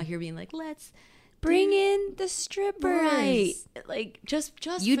 And I'm out here being like, let's Bring in the strippers. Right. Like, just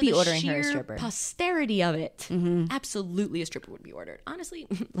You'd for be the ordering her a sheer stripper. posterity of it. Absolutely a stripper would be ordered. Honestly,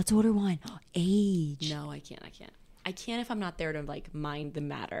 Let's order one. Age. no, I can't. I can't if I'm not there to, like, mind the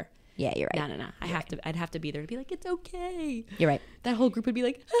matter. Yeah, you're right. No. I'd have to be there to be like, it's okay. You're right. That whole group would be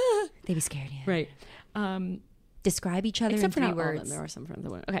like, ah. They'd be scared. Yeah. Right. Describe each other Except for in not 3 all of words. them. There are some friends that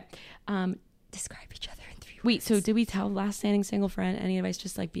wouldn't. Okay. Describe each other in 3 words. Wait, so did we tell last standing single friend any advice?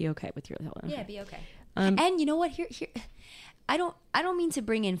 Just like be okay with your Yeah, be okay. Um, And you know what? Here, I don't mean to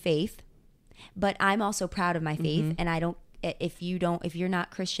bring in faith, but I'm also proud of my faith, and I don't. If you're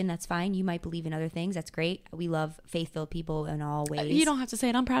not Christian, that's fine. You might believe in other things. That's great. We love faith-filled people in all ways. You don't have to say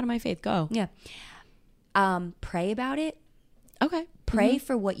it. I'm proud of my faith. Go. Yeah. Pray about it. Okay. Pray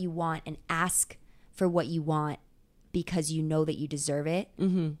for what you want and ask for what you want because you know that you deserve it,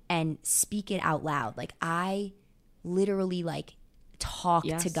 and speak it out loud. Like, I literally talk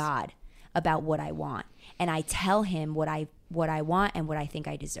to God about what I want, and I tell him what I want and what I think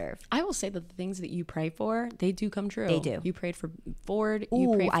I deserve. I will say that the things that you pray for, they do come true. They do. You prayed for Ford.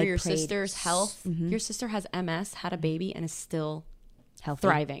 You prayed for I your prayed. sister's health. Your sister has MS, had a baby, and is still Healthy.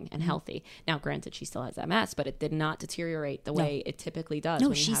 thriving and healthy. Now, granted, she still has MS, but it did not deteriorate the way it typically does when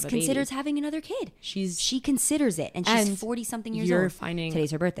you she have a baby. considers having another kid. She considers it, and she's And 40-something years you're old. today's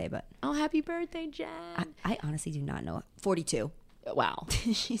Today's her birthday, but Oh, happy birthday, Jen. I honestly do not know. 42. Wow.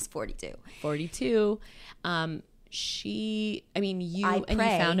 She's 42. 42. You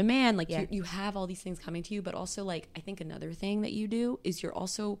pray. found a man. Like, Yeah. you have all these things coming to you, but also, like, I think another thing that you do is you're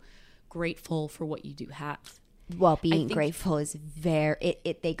also grateful for what you do have. Well, being think- grateful is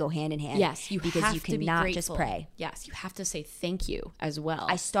they go hand in hand. Yes, because have you to be cannot grateful. just pray. Yes, you have to say thank you as well.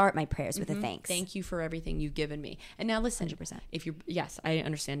 I start my prayers with a thanks. Thank you for everything you've given me. And now listen, 100%. Yes, I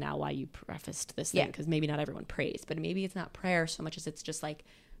understand now why you prefaced this thing, Yeah. because maybe not everyone prays, but maybe it's not prayer so much as it's just like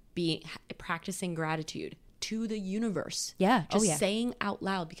practicing gratitude to the universe. Yeah. Just Oh, yeah. saying out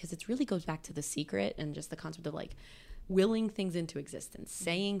loud, because it really goes back to the secret and just the concept of like willing things into existence,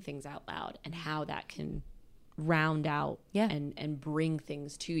 saying things out loud, and how that can round out and bring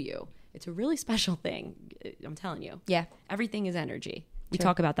things to you. It's a really special thing. I'm telling you. Yeah. Everything is energy. We True.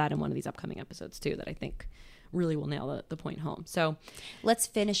 talk about that in one of these upcoming episodes too, that I think really will nail the point home. So Let's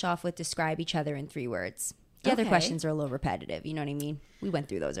finish off with describe each other in 3 words. The other Okay. questions are a little repetitive. You know what I mean? We went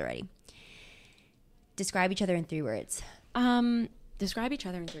through those already. Describe each other in 3 words. describe each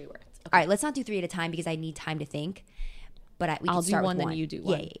other in 3 words. Okay. All right, let's not do 3 at a time because I need time to think. But we I'll can do start one, with then you do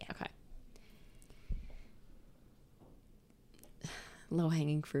one. Yeah. Okay. Low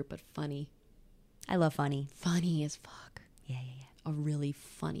hanging fruit, but funny. I love funny. Funny as fuck. Yeah. A really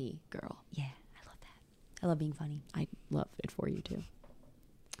funny girl. Yeah, I love that. I love being funny. I love it for you too.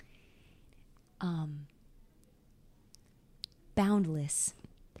 Boundless.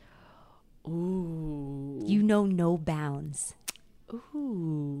 Ooh. You know no bounds.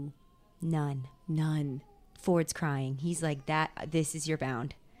 Ooh. None. None. Ford's crying. He's like, this is your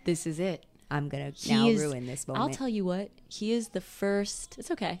bound. This is it. I'm going to now ruin this moment. I'll tell you what. He is the first.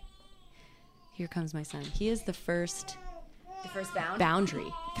 It's okay. Here comes my son. He is the first The first bound?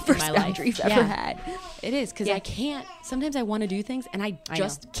 boundary The first in my boundary life. you've ever had. It is, because Yeah. I can't. Sometimes I want to do things and I know.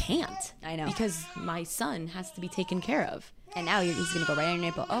 just can't. I know. Because my son has to be taken care of. And now he's going to go right on your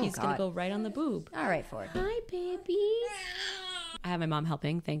nipple. Oh, He's God. going to go right on the boob. All right, Ford. Hi, baby. I have my mom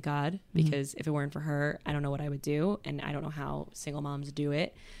helping, thank God, because if it weren't for her, I don't know what I would do, and I don't know how single moms do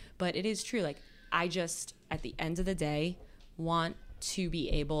it. But it is true. Like, I just, at the end of the day, want to be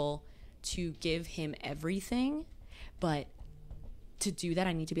able to give him everything, but to do that,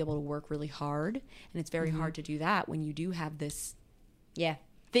 I need to be able to work really hard, and it's very hard to do that when you do have this Yeah.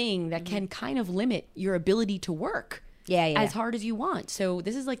 thing that can kind of limit your ability to work. Yeah. As hard as you want. So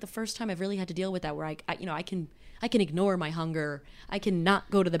this is like the first time I've really had to deal with that, where I can ignore my hunger. I can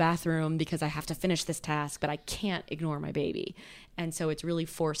not go to the bathroom because I have to finish this task, but I can't ignore my baby. And so it's really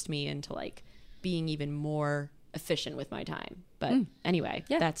forced me into like being even more efficient with my time. But anyway,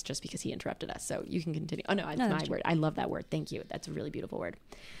 that's just because he interrupted us. So you can continue. Oh no, it's my word. I love that word. Thank you. That's a really beautiful word.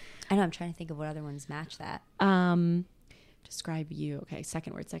 I know. I'm trying to think of what other ones match that. Describe you. Okay,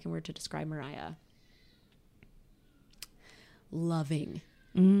 second word to describe Mariah. Loving.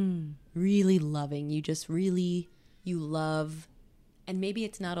 Really loving. You just really, you love, and maybe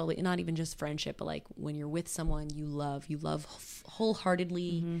it's not even just friendship, but like when you're with someone you love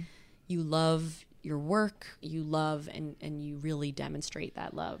wholeheartedly. You love your work, you love, and you really demonstrate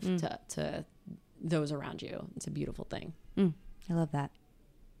that love to those around you. It's a beautiful thing. I love that.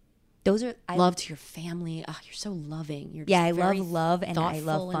 Those are Love to your family. Oh, you're so loving. You're Yeah, just I love very love and I love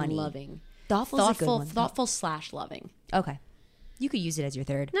thoughtful funny. and loving. Thoughtful is a good one. Thoughtful / loving. Okay. You could use it as your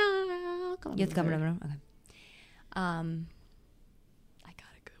third. No, come. You have to come. Okay. I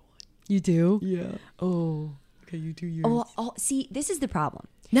got a good one. You do? Yeah. Oh. Okay, you do yours. Oh, see, this is the problem.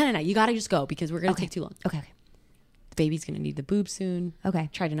 No. You gotta just go because we're gonna take too long. Okay. The baby's gonna need the boob soon. Okay.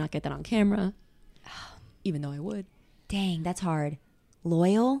 Try to not get that on camera. Even though I would. Dang, that's hard.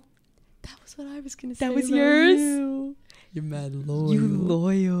 Loyal? That was what I was gonna say. That was yours? You're mad loyal. You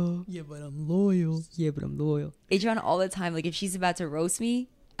loyal. Yeah, but I'm loyal. Adriana all the time, like if she's about to roast me,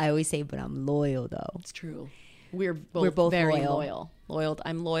 I always say, but I'm loyal though. It's true. We're both very loyal.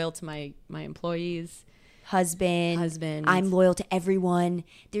 I'm loyal to my employees. Husband. I'm loyal to everyone.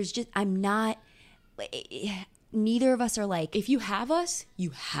 I'm not. Neither of us are like. If you have us,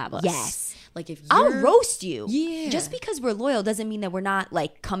 you have us. Yes. Like if I'll roast you. Yeah. Just because we're loyal doesn't mean that we're not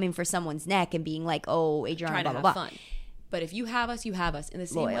like coming for someone's neck and being like, oh, Adriana, try blah, to blah, have blah. fun. But if you have us, you have us. In the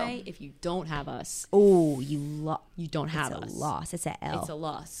same way, if you don't have us, you don't have us. It's a loss. It's an L. It's a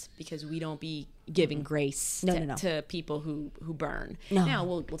loss because we don't be giving grace No. to people who burn. No. Now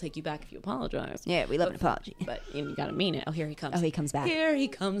we'll take you back if you apologize. Yeah, we love an apology. But you gotta mean it. Oh, here he comes. Oh, he comes back. Here he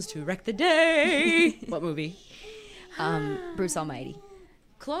comes to wreck the day. What movie? Bruce Almighty.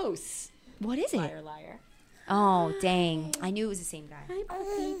 Close. What is it? Liar. Oh, dang. I knew it was the same guy. Hi,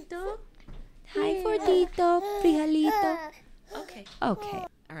 Potito. Hi, Fordito. Frijalito. Okay.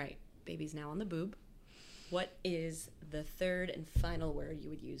 All right. Baby's now on the boob. What is the third and final word you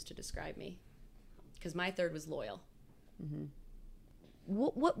would use to describe me? Because my third was loyal. Mm-hmm.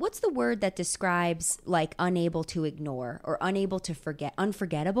 What's the word that describes like unable to ignore or unable to forget?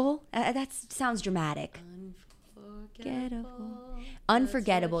 Unforgettable? That sounds dramatic.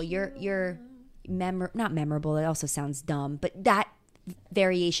 Unforgettable. You're not memorable. It also sounds dumb, but that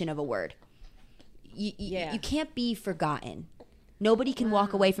variation of a word. You can't be forgotten. Nobody can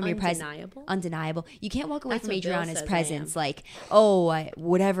walk away from your presence. Undeniable. You can't walk away from Adriana's presence. Like,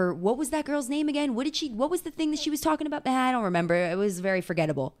 whatever. What was that girl's name again? What was the thing that she was talking about? I don't remember. It was very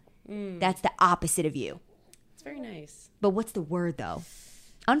forgettable. That's the opposite of you. It's very nice. But what's the word though?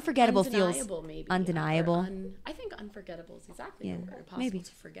 Unforgettable undeniable, feels undeniable. I think unforgettable is exactly the word. Impossible maybe.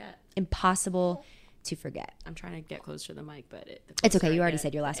 to forget. Impossible to forget. I'm trying to get closer to the mic, but it's okay. You already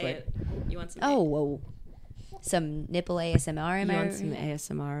said your last word. You want some? Whoa. Some nipple ASMR. You want some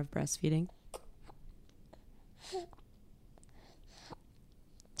ASMR of breastfeeding?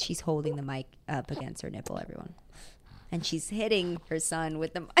 She's holding the mic up against her nipple, everyone, and she's hitting her son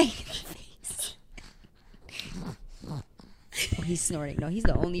with the mic in the face. Oh, he's snorting. No, he's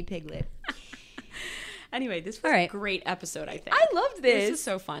the only piglet. Anyway, this was a great episode, I think. I loved this. This is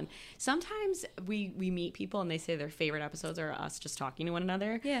so fun. Sometimes we meet people and they say their favorite episodes are us just talking to one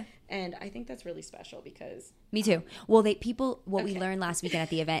another. Yeah. And I think that's really special because... Me too. Well, we learned last weekend at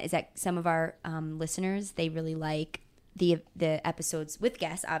the event is that some of our listeners, they really like the episodes with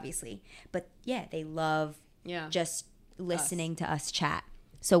guests, obviously. But yeah, they love just listening to us chat.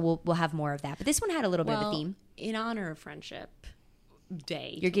 So we'll have more of that. But this one had a little bit of a theme. In honor of Friendship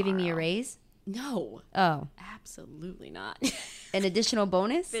Day You're giving me a raise? No. Oh. Absolutely not. An additional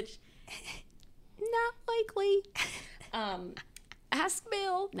bonus? Bitch. Not likely. Ask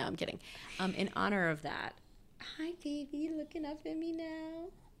Bill. No, I'm kidding. In honor of that. Hi, baby. You looking up at me now?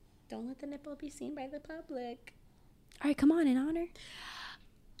 Don't let the nipple be seen by the public. All right, come on. In honor?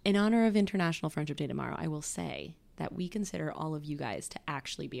 In honor of International Friendship Day tomorrow, I will say that we consider all of you guys to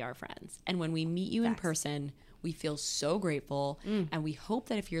actually be our friends. And when we meet you in person, we feel so grateful. And we hope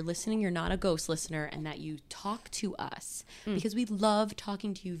that if you're listening, you're not a ghost listener and that you talk to us because we love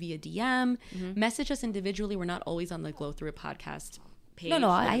talking to you via DM. Message us individually. We're not always on the Glow Through It podcast page. No,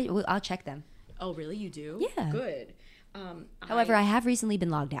 I'll check them. Oh, really? You do? Yeah. Good. However, I have recently been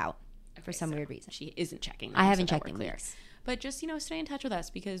logged out for some weird reason. She isn't checking them. I haven't checked in weeks. But just, stay in touch with us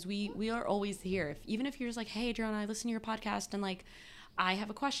because we are always here. Even if you're just like, hey, Adriana, I listen to your podcast and like I have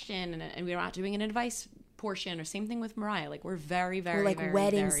a question and we're not doing an advice portion or same thing with Mariah. Like we're very, very, we're like very,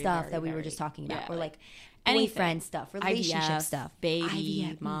 wedding very, stuff very, that we very, were just talking about. We're like anything. Boyfriend stuff, relationship IVF, stuff,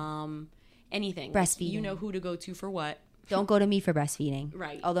 baby, mom, anything. Breastfeeding. You know who to go to for what. Don't go to me for breastfeeding.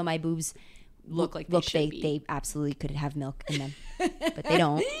 Right. Although my boobs look like they absolutely could have milk in them, but they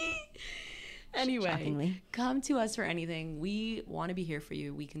don't. Anyway, shockingly. Come to us for anything. We want to be here for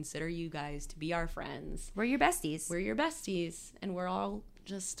you. We consider you guys to be our friends. We're your besties. We're your besties, and we're all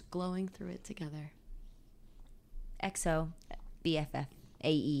just glowing through it together. XO, BFF,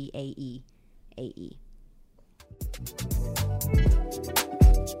 AE, AE, AE.